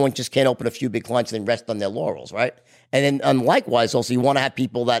sure that someone just can't open a few big clients and then rest on their laurels, right? And then likewise, also, you want to have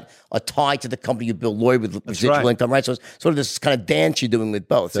people that are tied to the company you build loyalty with residual income, right? So it's sort of this kind of dance you're doing with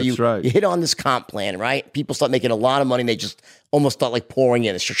both. So you hit on this comp plan, right? People start making a lot of money, and they just almost start like pouring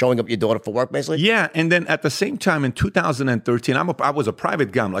in. It's showing up your daughter for work, basically. Yeah, and then at the same time, in 2013, I was a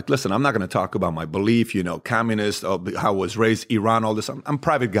private guy. I'm like, listen, I'm not going to talk about my belief, communist, how I was raised, Iran, all this. I'm a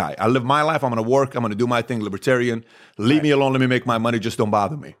private guy. I live my life. I'm going to work. I'm going to do my thing, libertarian. Leave me alone. Let me make my money. Just don't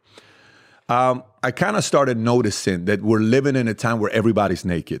bother me. I kind of started noticing that we're living in a time where everybody's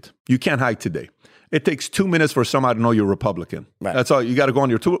naked. You can't hide today. It takes 2 minutes for somebody to know you're Republican. Right. That's all. You got to go on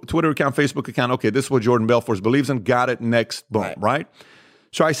your Twitter account, Facebook account. Okay, this is what Jordan Belfort believes in. Got it. Next. Boom. Right?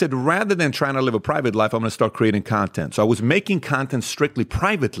 So I said, rather than trying to live a private life, I'm going to start creating content. So I was making content strictly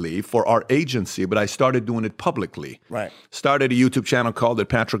privately for our agency, but I started doing it publicly. Right. Started a YouTube channel called it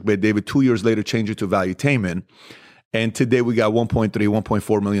Patrick Bet David. 2 years later, changed it to Valuetainment. And today we got 1.3,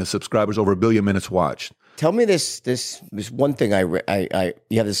 1.4 million subscribers, over 1 billion minutes watched. Tell me this one thing you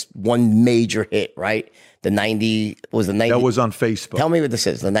have this one major hit, right? The 90 was the 90. That was on Facebook. Tell me what this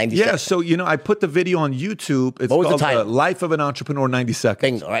is. The 90. Yeah, so I put the video on YouTube. It's What was the called title? Life of an Entrepreneur 90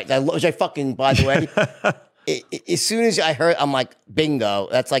 Seconds. Bingo, right? Which I fucking, by the way, as soon as I heard, I'm like, bingo.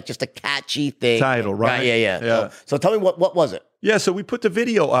 That's like just a catchy thing. Title, right? Yeah. So tell me what was it? Yeah, so we put the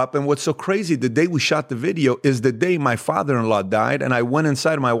video up, and what's so crazy, the day we shot the video is the day my father-in-law died, and I went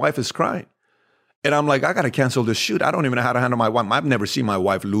inside and my wife is crying. And I'm like, I got to cancel this shoot. I don't even know how to handle my wife. I've never seen my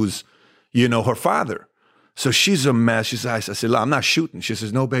wife lose, her father. So she's a mess. She says, I said, look, I'm not shooting. She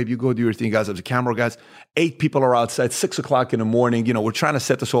says, no, babe, you go do your thing, guys. There's a camera, guys. 8 people are outside, 6 o'clock in the morning. We're trying to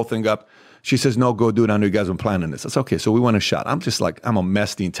set this whole thing up. She says, no, go do it. I know you guys have been planning this. That's okay. So we went and shot. I'm just like, I'm a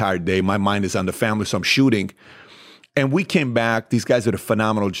mess the entire day. My mind is on the family, so I'm shooting. And we came back. These guys did a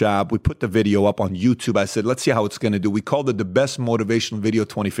phenomenal job. We put the video up on YouTube. I said, let's see how it's going to do. We called it the best motivational video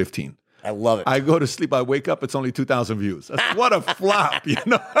 2015. I love it. I go to sleep, I wake up, it's only 2,000 views. What a flop,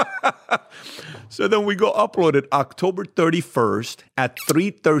 So then we go upload it October 31st at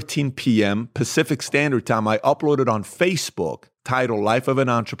 3:13 p.m. Pacific Standard Time. I upload it on Facebook, titled Life of an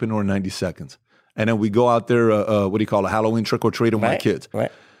Entrepreneur 90 Seconds. And then we go out there, a Halloween trick-or-treat with my kids.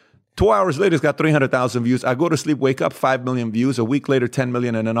 Right. 2 hours later, it's got 300,000 views. I go to sleep, wake up, 5 million views. A week later, 10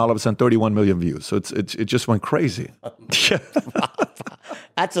 million, and then all of a sudden, 31 million views. So it just went crazy.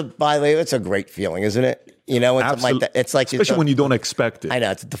 By the way, it's a great feeling, isn't it? When something like that. It's like especially when you don't expect it. I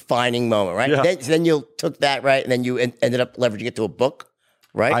know, it's a defining moment, right? Yeah. Then you took that, right, and then you ended up leveraging it to a book,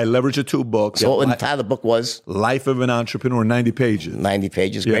 right? I leveraged it to a book. So what the title of the book was? Life of an Entrepreneur, 90 pages. 90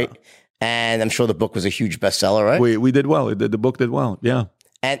 pages, great. And I'm sure the book was a huge bestseller, right? We did well. The book did well, yeah.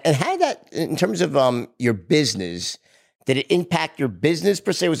 And how did that, in terms of your business, did it impact your business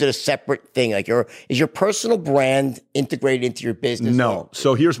per se? Was it a separate thing? Like is your personal brand integrated into your business? No.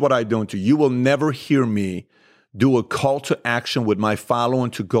 So here's what I don't do. You will never hear me do a call to action with my following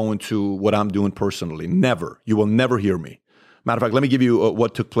to go into what I'm doing personally. Never. You will never hear me. Matter of fact, let me give you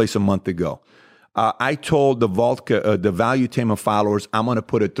what took place a month ago. I told the Valuetainment followers, I'm going to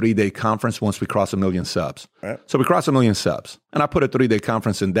put a 3-day conference once we cross 1 million subs. Right. So we crossed 1 million subs. And I put a 3-day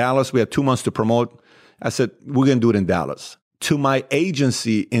conference in Dallas. We had 2 months to promote. I said, we're going to do it in Dallas. To my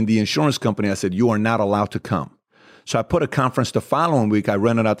agency in the insurance company, I said, you are not allowed to come. So I put a conference the following week. I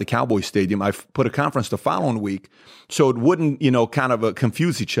rented out the Cowboy Stadium. I put a conference the following week so it wouldn't, kind of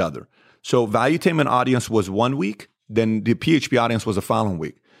confuse each other. So Valuetainment audience was 1 week. Then the PHP audience was the following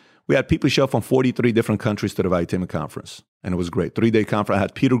week. We had people show up from 43 different countries to the Valuetainment conference, and it was great. 3-day conference. I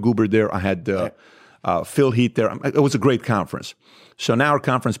had Peter Guber there. I had Phil Heath there. It was a great conference. So now our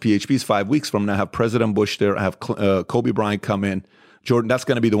conference, PHP, is 5 weeks from now. I have President Bush there. I have Kobe Bryant come in. Jordan, that's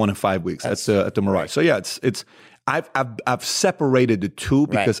going to be the one in 5 weeks. That's at the Mirage. Right. So yeah, it's I've separated the two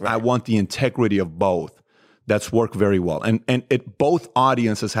because I want the integrity of both. That's worked very well, and both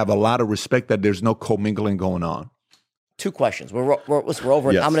audiences have a lot of respect that there's no commingling going on. 2 questions. We're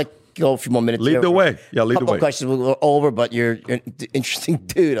over. Yes. I'm going to go a few more minutes. Lead the way. Yeah, lead the way. Couple questions. We're over, but you're an interesting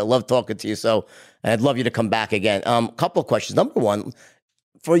dude. I love talking to you. So I'd love you to come back again. Couple of questions. Number one,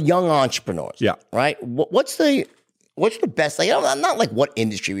 for young entrepreneurs. Yeah. Right. What's the best? Like, not like what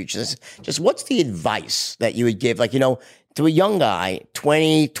industry reaches. Just what's the advice that you would give? Like, to a young guy,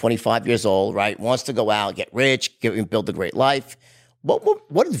 20, 25 years old, right, wants to go out, get rich, build a great life.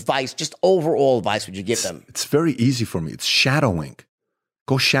 What advice, just overall advice, would you give them? It's very easy for me. It's shadowing.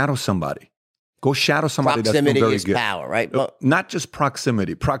 Go shadow somebody. Go shadow somebody that's doing very good. Proximity is power, right? Not just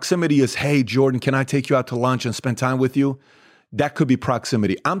proximity. Proximity is, hey, Jordan, can I take you out to lunch and spend time with you? That could be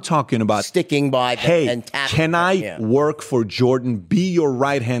proximity. I'm talking about sticking by. Hey, can I work for Jordan? Be your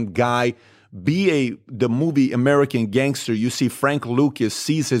right-hand guy. Be the movie American Gangster. You see Frank Lucas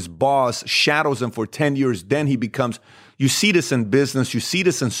sees his boss, shadows him for 10 years. Then he becomes, you see this in business. You see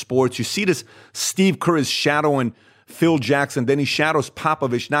this in sports. You see this, Steve Kerr is shadowing Phil Jackson. Then he shadows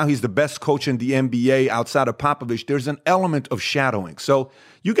Popovich. Now he's the best coach in the NBA outside of Popovich. There's an element of shadowing. So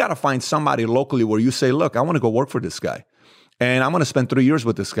you got to find somebody locally where you say, look, I want to go work for this guy. And I'm going to spend 3 years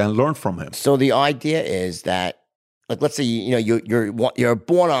with this guy and learn from him. So the idea is that, like, let's say you're a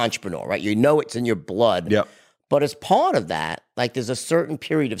born entrepreneur, right? You know it's in your blood. Yep. But as part of that, like there's a certain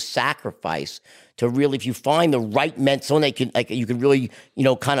period of sacrifice to really, if you find the right someone that can, like you can really,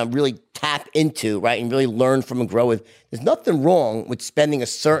 kind of really tap into, right, and really learn from and grow with. There's nothing wrong with spending a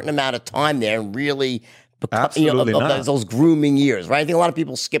certain amount of time there and really become, Absolutely not. those grooming years, right? I think a lot of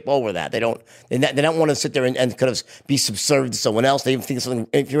people skip over that. They don't want to sit there and kind of be subservient to someone else. They even think of something,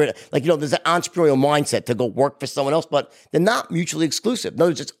 if you're like, there's an entrepreneurial mindset to go work for someone else, but they're not mutually exclusive. No,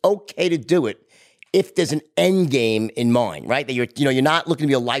 it's okay to do it if there's an end game in mind, right? That you're not looking to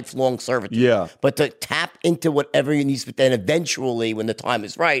be a lifelong servant. Yeah. But to tap into whatever you need, but then eventually when the time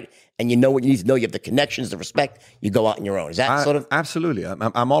is right and you know what you need to know, you have the connections, the respect, you go out on your own. Is that sort of? Absolutely.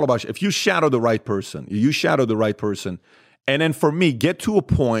 I'm all about, if you shadow the right person, and then for me, get to a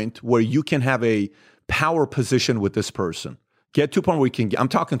point where you can have a power position with this person. Get to a point where I'm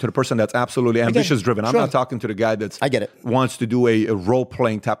talking to the person that's absolutely ambitious driven. I'm not talking to the guy that's wants to do a role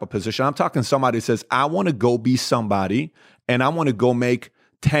playing type of position. I'm talking to somebody that says, I want to go be somebody and I want to go make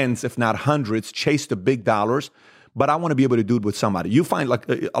tens, if not hundreds, chase the big dollars, but I want to be able to do it with somebody. You find like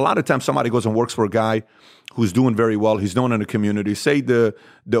a lot of times somebody goes and works for a guy who's doing very well. He's known in the community, say the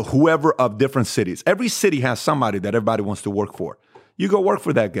whoever of different cities. Every city has somebody that everybody wants to work for. You go work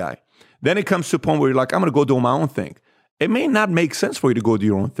for that guy. Then it comes to a point where you're like, I'm going to go do my own thing. It may not make sense for you to go do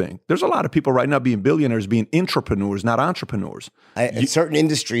your own thing. There's a lot of people right now being billionaires, being intrapreneurs, not entrepreneurs. In certain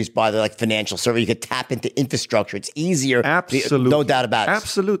industries, by the like financial service, you could tap into infrastructure. It's easier. Absolutely. No doubt about it.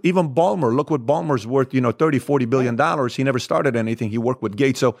 Absolutely. Even Ballmer, look what Ballmer's worth, $30-40 billion. He never started anything. He worked with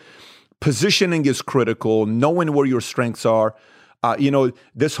Gates. So positioning is critical, knowing where your strengths are.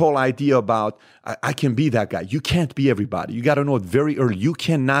 This whole idea about I can be that guy. You can't be everybody. You got to know it very early. You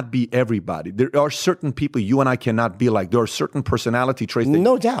cannot be everybody. There are certain people you and I cannot be like. There are certain personality traits.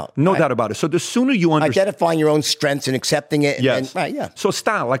 No doubt. No doubt about it. So the sooner you understand. Identifying your own strengths and accepting it. Yes. Right, yeah. So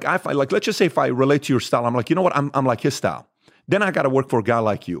style, like I find, like let's just say if I relate to your style, I'm like, you know what? I'm like his style. Then I got to work for a guy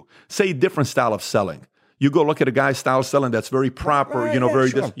like you. Say different style of selling. You go look at a guy's style selling that's very proper,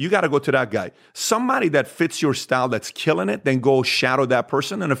 sure. You got to go to that guy. Somebody that fits your style that's killing it, then go shadow that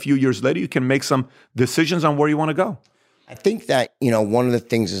person. And a few years later, you can make some decisions on where you want to go. I think that, one of the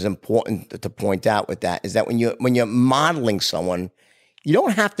things is important to point out with that is that when you're modeling someone, you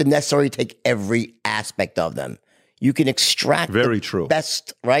don't have to necessarily take every aspect of them. You can extract the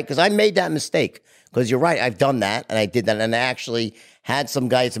best, right? Because I made that mistake. Because you're right, I've done that, and I did that, and I actually had some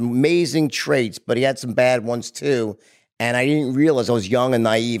guys, amazing traits, but he had some bad ones too, and I didn't realize I was young and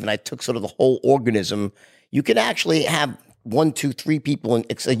naive, and I took sort of the whole organism. You could actually have 1, 2, 3 people, and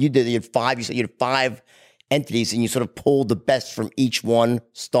you had 5. You said you had 5 entities, and you sort of pulled the best from each one,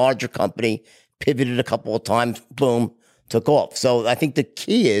 started your company, pivoted a couple of times, boom, took off. So I think the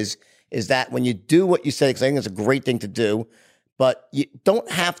key is that when you do what you said, because I think it's a great thing to do, but you don't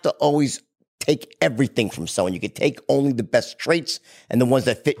have to always take everything from someone. You could take only the best traits and the ones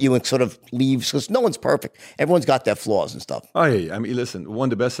that fit you and sort of leave, because no one's perfect. Everyone's got their flaws and stuff. Oh, yeah. I mean, listen, one of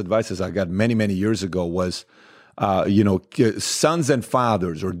the best advices I got many, many years ago was, sons and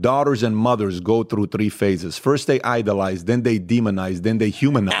fathers or daughters and mothers go through 3 phases. First, they idolize, then they demonize, then they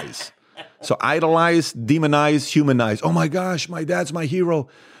humanize. So idolize, demonize, humanize. Oh my gosh, my dad's my hero.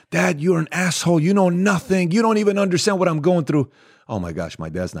 Dad, you're an asshole. You know nothing. You don't even understand what I'm going through. Oh my gosh, my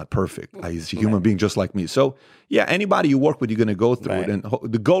dad's not perfect. He's a human being just like me. So yeah, anybody you work with, you're going to go through it. And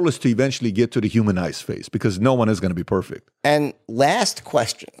the goal is to eventually get to the humanized phase because no one is going to be perfect. And last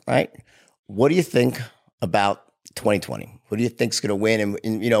question, right? What do you think about 2020? Who do you think is going to win?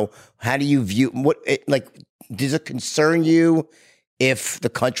 And how do you view, does it concern you if the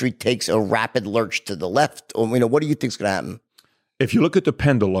country takes a rapid lurch to the left? Or, what do you think is going to happen? If you look at the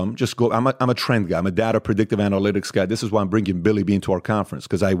pendulum, just go. I'm a trend guy. I'm a data predictive analytics guy. This is why I'm bringing Billy Bean to our conference,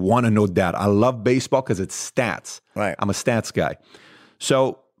 because I want to know data. I love baseball because it's stats. Right. I'm a stats guy.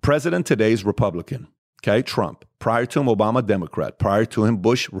 So president today is Republican. Okay, Trump. Prior to him, Obama, Democrat. Prior to him,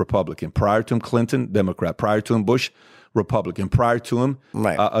 Bush, Republican. Prior to him, Clinton, Democrat. Prior to him, Bush, Republican. Prior to him,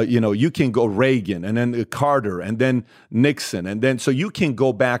 you can go Reagan and then Carter and then Nixon. And then, so you can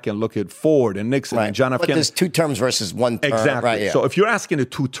go back and look at Ford and Nixon and John F. Kennedy. But there's 2 terms versus 1 term. Exactly. Right, yeah. So if you're asking a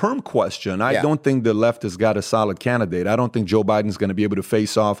 2-term question, I don't think the left has got a solid candidate. I don't think Joe Biden's going to be able to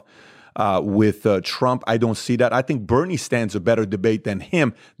face off with Trump. I don't see that. I think Bernie stands a better debate than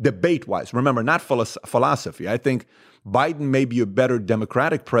him, debate-wise. Remember, not philosophy. I think Biden may be a better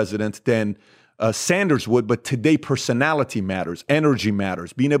Democratic president than Sanders would, but today personality matters, energy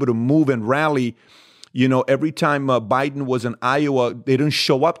matters, being able to move and rally. Every time Biden was in Iowa, they didn't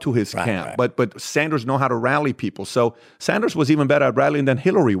show up to his camp, but Sanders know how to rally people. So Sanders was even better at rallying than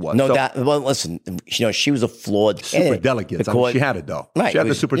Hillary was. No doubt. Well, listen, she was a flawed super delegate. She had it though. Right. She had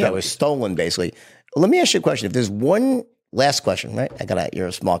the super delegate. It was stolen basically. Let me ask you a question. If there's one last question, right? You're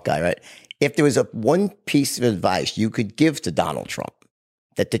a smart guy, right? If there was one piece of advice you could give to Donald Trump,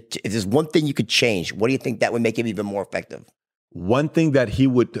 if there's one thing you could change, what do you think that would make him even more effective? One thing that he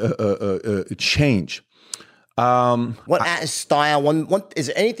would change. What style? Is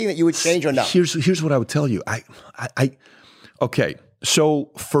there anything that you would change or no? Here's what I would tell you. Okay.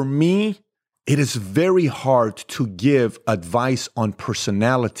 So for me, it is very hard to give advice on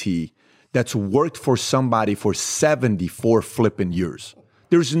personality that's worked for somebody for 74 flipping years.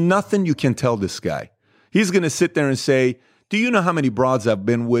 There's nothing you can tell this guy. He's going to sit there and say, do you know how many broads I've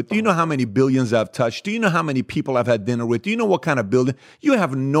been with? Do you know how many billions I've touched? Do you know how many people I've had dinner with? Do you know what kind of building? You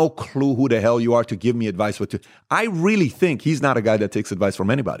have no clue who the hell you are to give me advice what to. I really think he's not a guy that takes advice from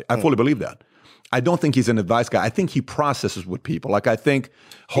anybody. I fully believe that. I don't think he's an advice guy. I think he processes with people. Like I think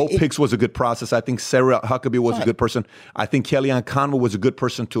Hope Hicks was a good process. I think Sarah Huckabee was a good person. I think Kellyanne Conway was a good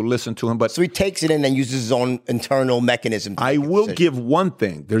person to listen to him. But so he takes it in and uses his own internal mechanism. I will give one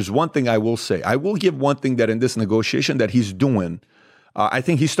thing. There's one thing I will say. I will give one thing that in this negotiation that he's doing, I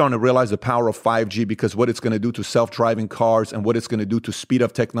think he's starting to realize the power of 5G because what it's going to do to self-driving cars and what it's going to do to speed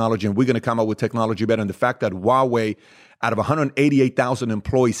up technology. And we're going to come up with technology better. And the fact that Huawei, out of 188,000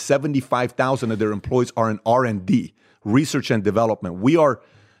 employees, 75,000 of their employees are in R&D, research and development.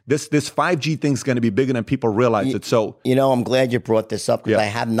 This 5G thing's going to be bigger than people realize it. So, I'm glad you brought this up because I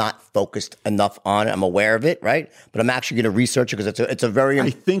have not focused enough on it. I'm aware of it, right? But I'm actually going to research it because it's a very. I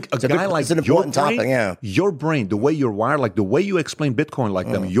think a guy like it's an important topic. Yeah, your brain, the way you're wired, like the way you explain Bitcoin, like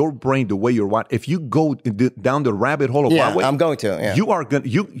them, your brain, the way you're wired. If you go down the rabbit hole of Huawei, I'm going to. Yeah. You are going.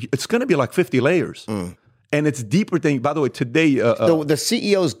 It's going to be like 50 layers. And it's deeper than, by the way, today... the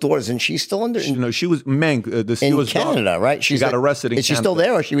CEO's daughter, isn't she still under... she was Meng, the CEO's in Canada, right? She got arrested in Canada. Is she still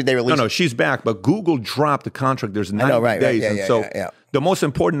there or they released? No, she's back. But Google dropped the contract. There's 90 days. The most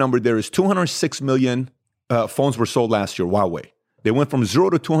important number there is 206 million phones were sold last year, Huawei. They went from 0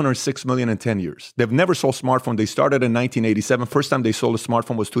 to 206 million in 10 years. They've never sold smartphone. They started in 1987. First time they sold a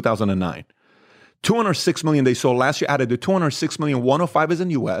smartphone was 2009. 206 million they sold last year. Out of the 206 million, 105 is in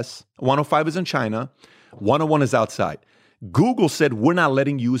U.S., 105 is in China, 101 is outside. Google said, we're not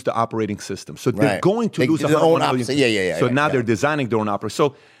letting you use the operating system. So they're going to lose 101 million. So now they're designing their own operating.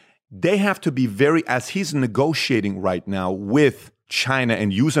 So they have to be as he's negotiating right now with China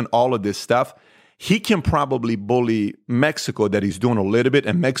and using all of this stuff, he can probably bully Mexico that he's doing a little bit,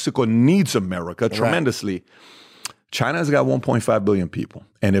 and Mexico needs America tremendously. China's got 1.5 billion people.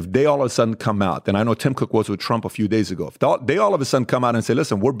 And if they all of a sudden come out, and I know Tim Cook was with Trump a few days ago, if they all of a sudden come out and say,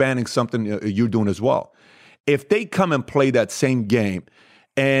 listen, we're banning something you're doing as well. If they come and play that same game,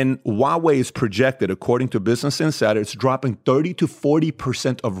 and Huawei is projected, according to Business Insider, it's dropping 30 to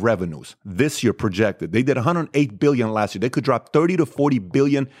 40% of revenues this year projected. They did 108 billion last year. They could drop 30 to 40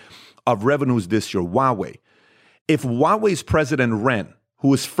 billion of revenues this year, Huawei. If Huawei's president Ren,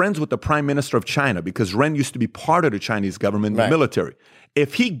 who is friends with the prime minister of China, because Ren used to be part of the Chinese government, the military,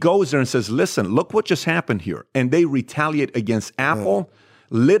 if he goes there and says, listen, look what just happened here, and they retaliate against Apple,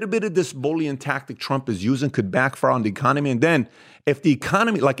 little bit of this bullying tactic Trump is using could backfire on the economy. And then if the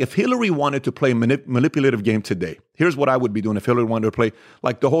economy, like if Hillary wanted to play a manipulative game today, here's what I would be doing if Hillary wanted to play,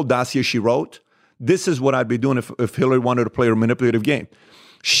 like the whole dossier she wrote, this is what I'd be doing if Hillary wanted to play a manipulative game.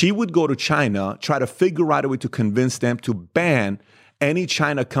 She would go to China, try to figure out a way to convince them to ban any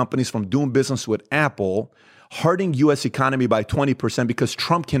China companies from doing business with Apple, hurting U.S. economy by 20% because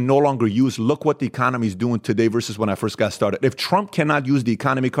Trump can no longer use, look what the economy is doing today versus when I first got started. If Trump cannot use the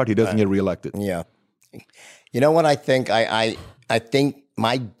economy card, he doesn't get reelected. Yeah. You know what I think? I think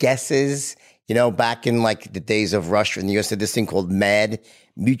my guess is, back in like the days of Russia and the U.S. had this thing called MAD,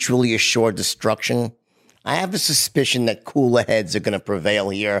 mutually assured destruction. I have a suspicion that cooler heads are going to prevail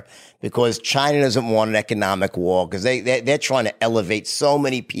here because China doesn't want an economic war because they're trying to elevate so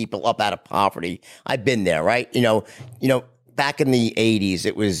many people up out of poverty. I've been there, right? Back in the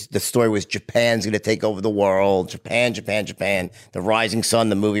 80s, the story was Japan's going to take over the world. Japan, the Rising Sun,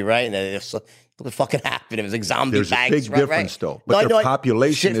 the movie, right? And what fucking happened? It was like zombie There's bags, a big difference, though. But their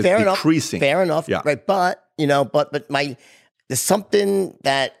population is decreasing. Fair enough, yeah. Right? But there's something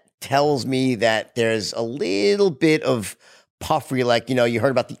that tells me that there's a little bit of puffery, like, you heard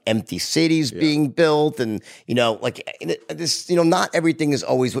about the empty cities being built and, not everything is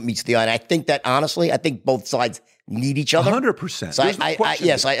always what meets the eye. And I think that, honestly, both sides need each other. 100%. So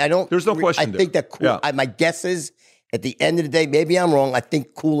I don't. There's no question. I think that my guess is at the end of the day, maybe I'm wrong. I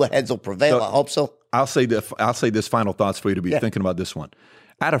think cooler heads will prevail. I hope so. I'll say this final thoughts for you to be thinking about this one.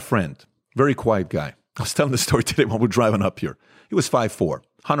 I had a friend, very quiet guy. I was telling the story today when we're driving up here. He was 5'4".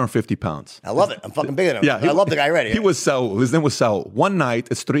 150 pounds. I love it. I'm fucking big on him. Yeah, I love the guy already. He was Saul. His name was Saul. One night,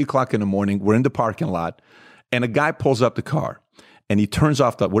 it's 3 o'clock in the morning. We're in the parking lot, and a guy pulls up the car, and he turns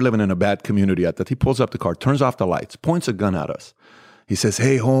off the. We're living in a bad community at that. He pulls up the car, turns off the lights, points a gun at us. He says,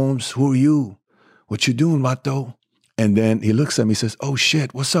 "Hey, Holmes, who are you? What you doing, Vato?" And then he looks at me, says, "Oh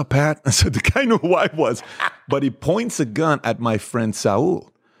shit, what's up, Pat?" I said, the guy knew who I was, but he points a gun at my friend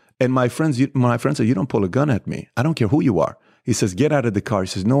Saul. And my friend said, "You don't pull a gun at me. I don't care who you are." He says, "Get out of the car." He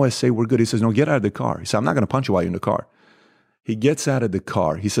says, "No, I say we're good." He says, "No, get out of the car." He said, "I'm not going to punch you while you're in the car." He gets out of the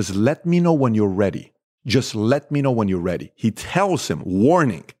car. He says, "Let me know when you're ready. Just let me know when you're ready." He tells him,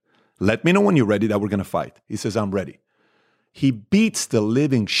 warning, "Let me know when you're ready that we're going to fight." He says, "I'm ready." He beats the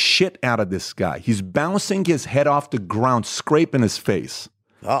living shit out of this guy. He's bouncing his head off the ground, scraping his face.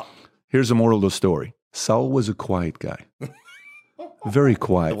 Oh. Here's the moral of the story. Saul was a quiet guy. Very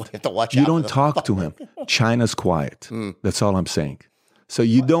quiet. You have to watch You out don't for talk to him. China's quiet. That's all I'm saying. So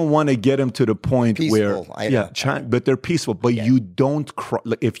you don't want to get him to the point Peaceful. where, China, but they're peaceful. But you don't.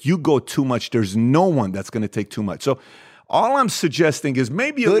 If you go too much, there's no one that's going to take too much. So all I'm suggesting is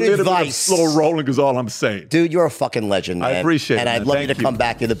maybe Good a little bit of advice. slow rolling is all I'm saying. Dude, you're a fucking legend, man. I appreciate it, And I'd man. love Thank you to you. come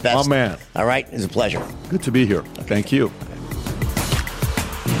back. You're the best. Oh, man. All right? It's a pleasure. Good to be here. Thank you.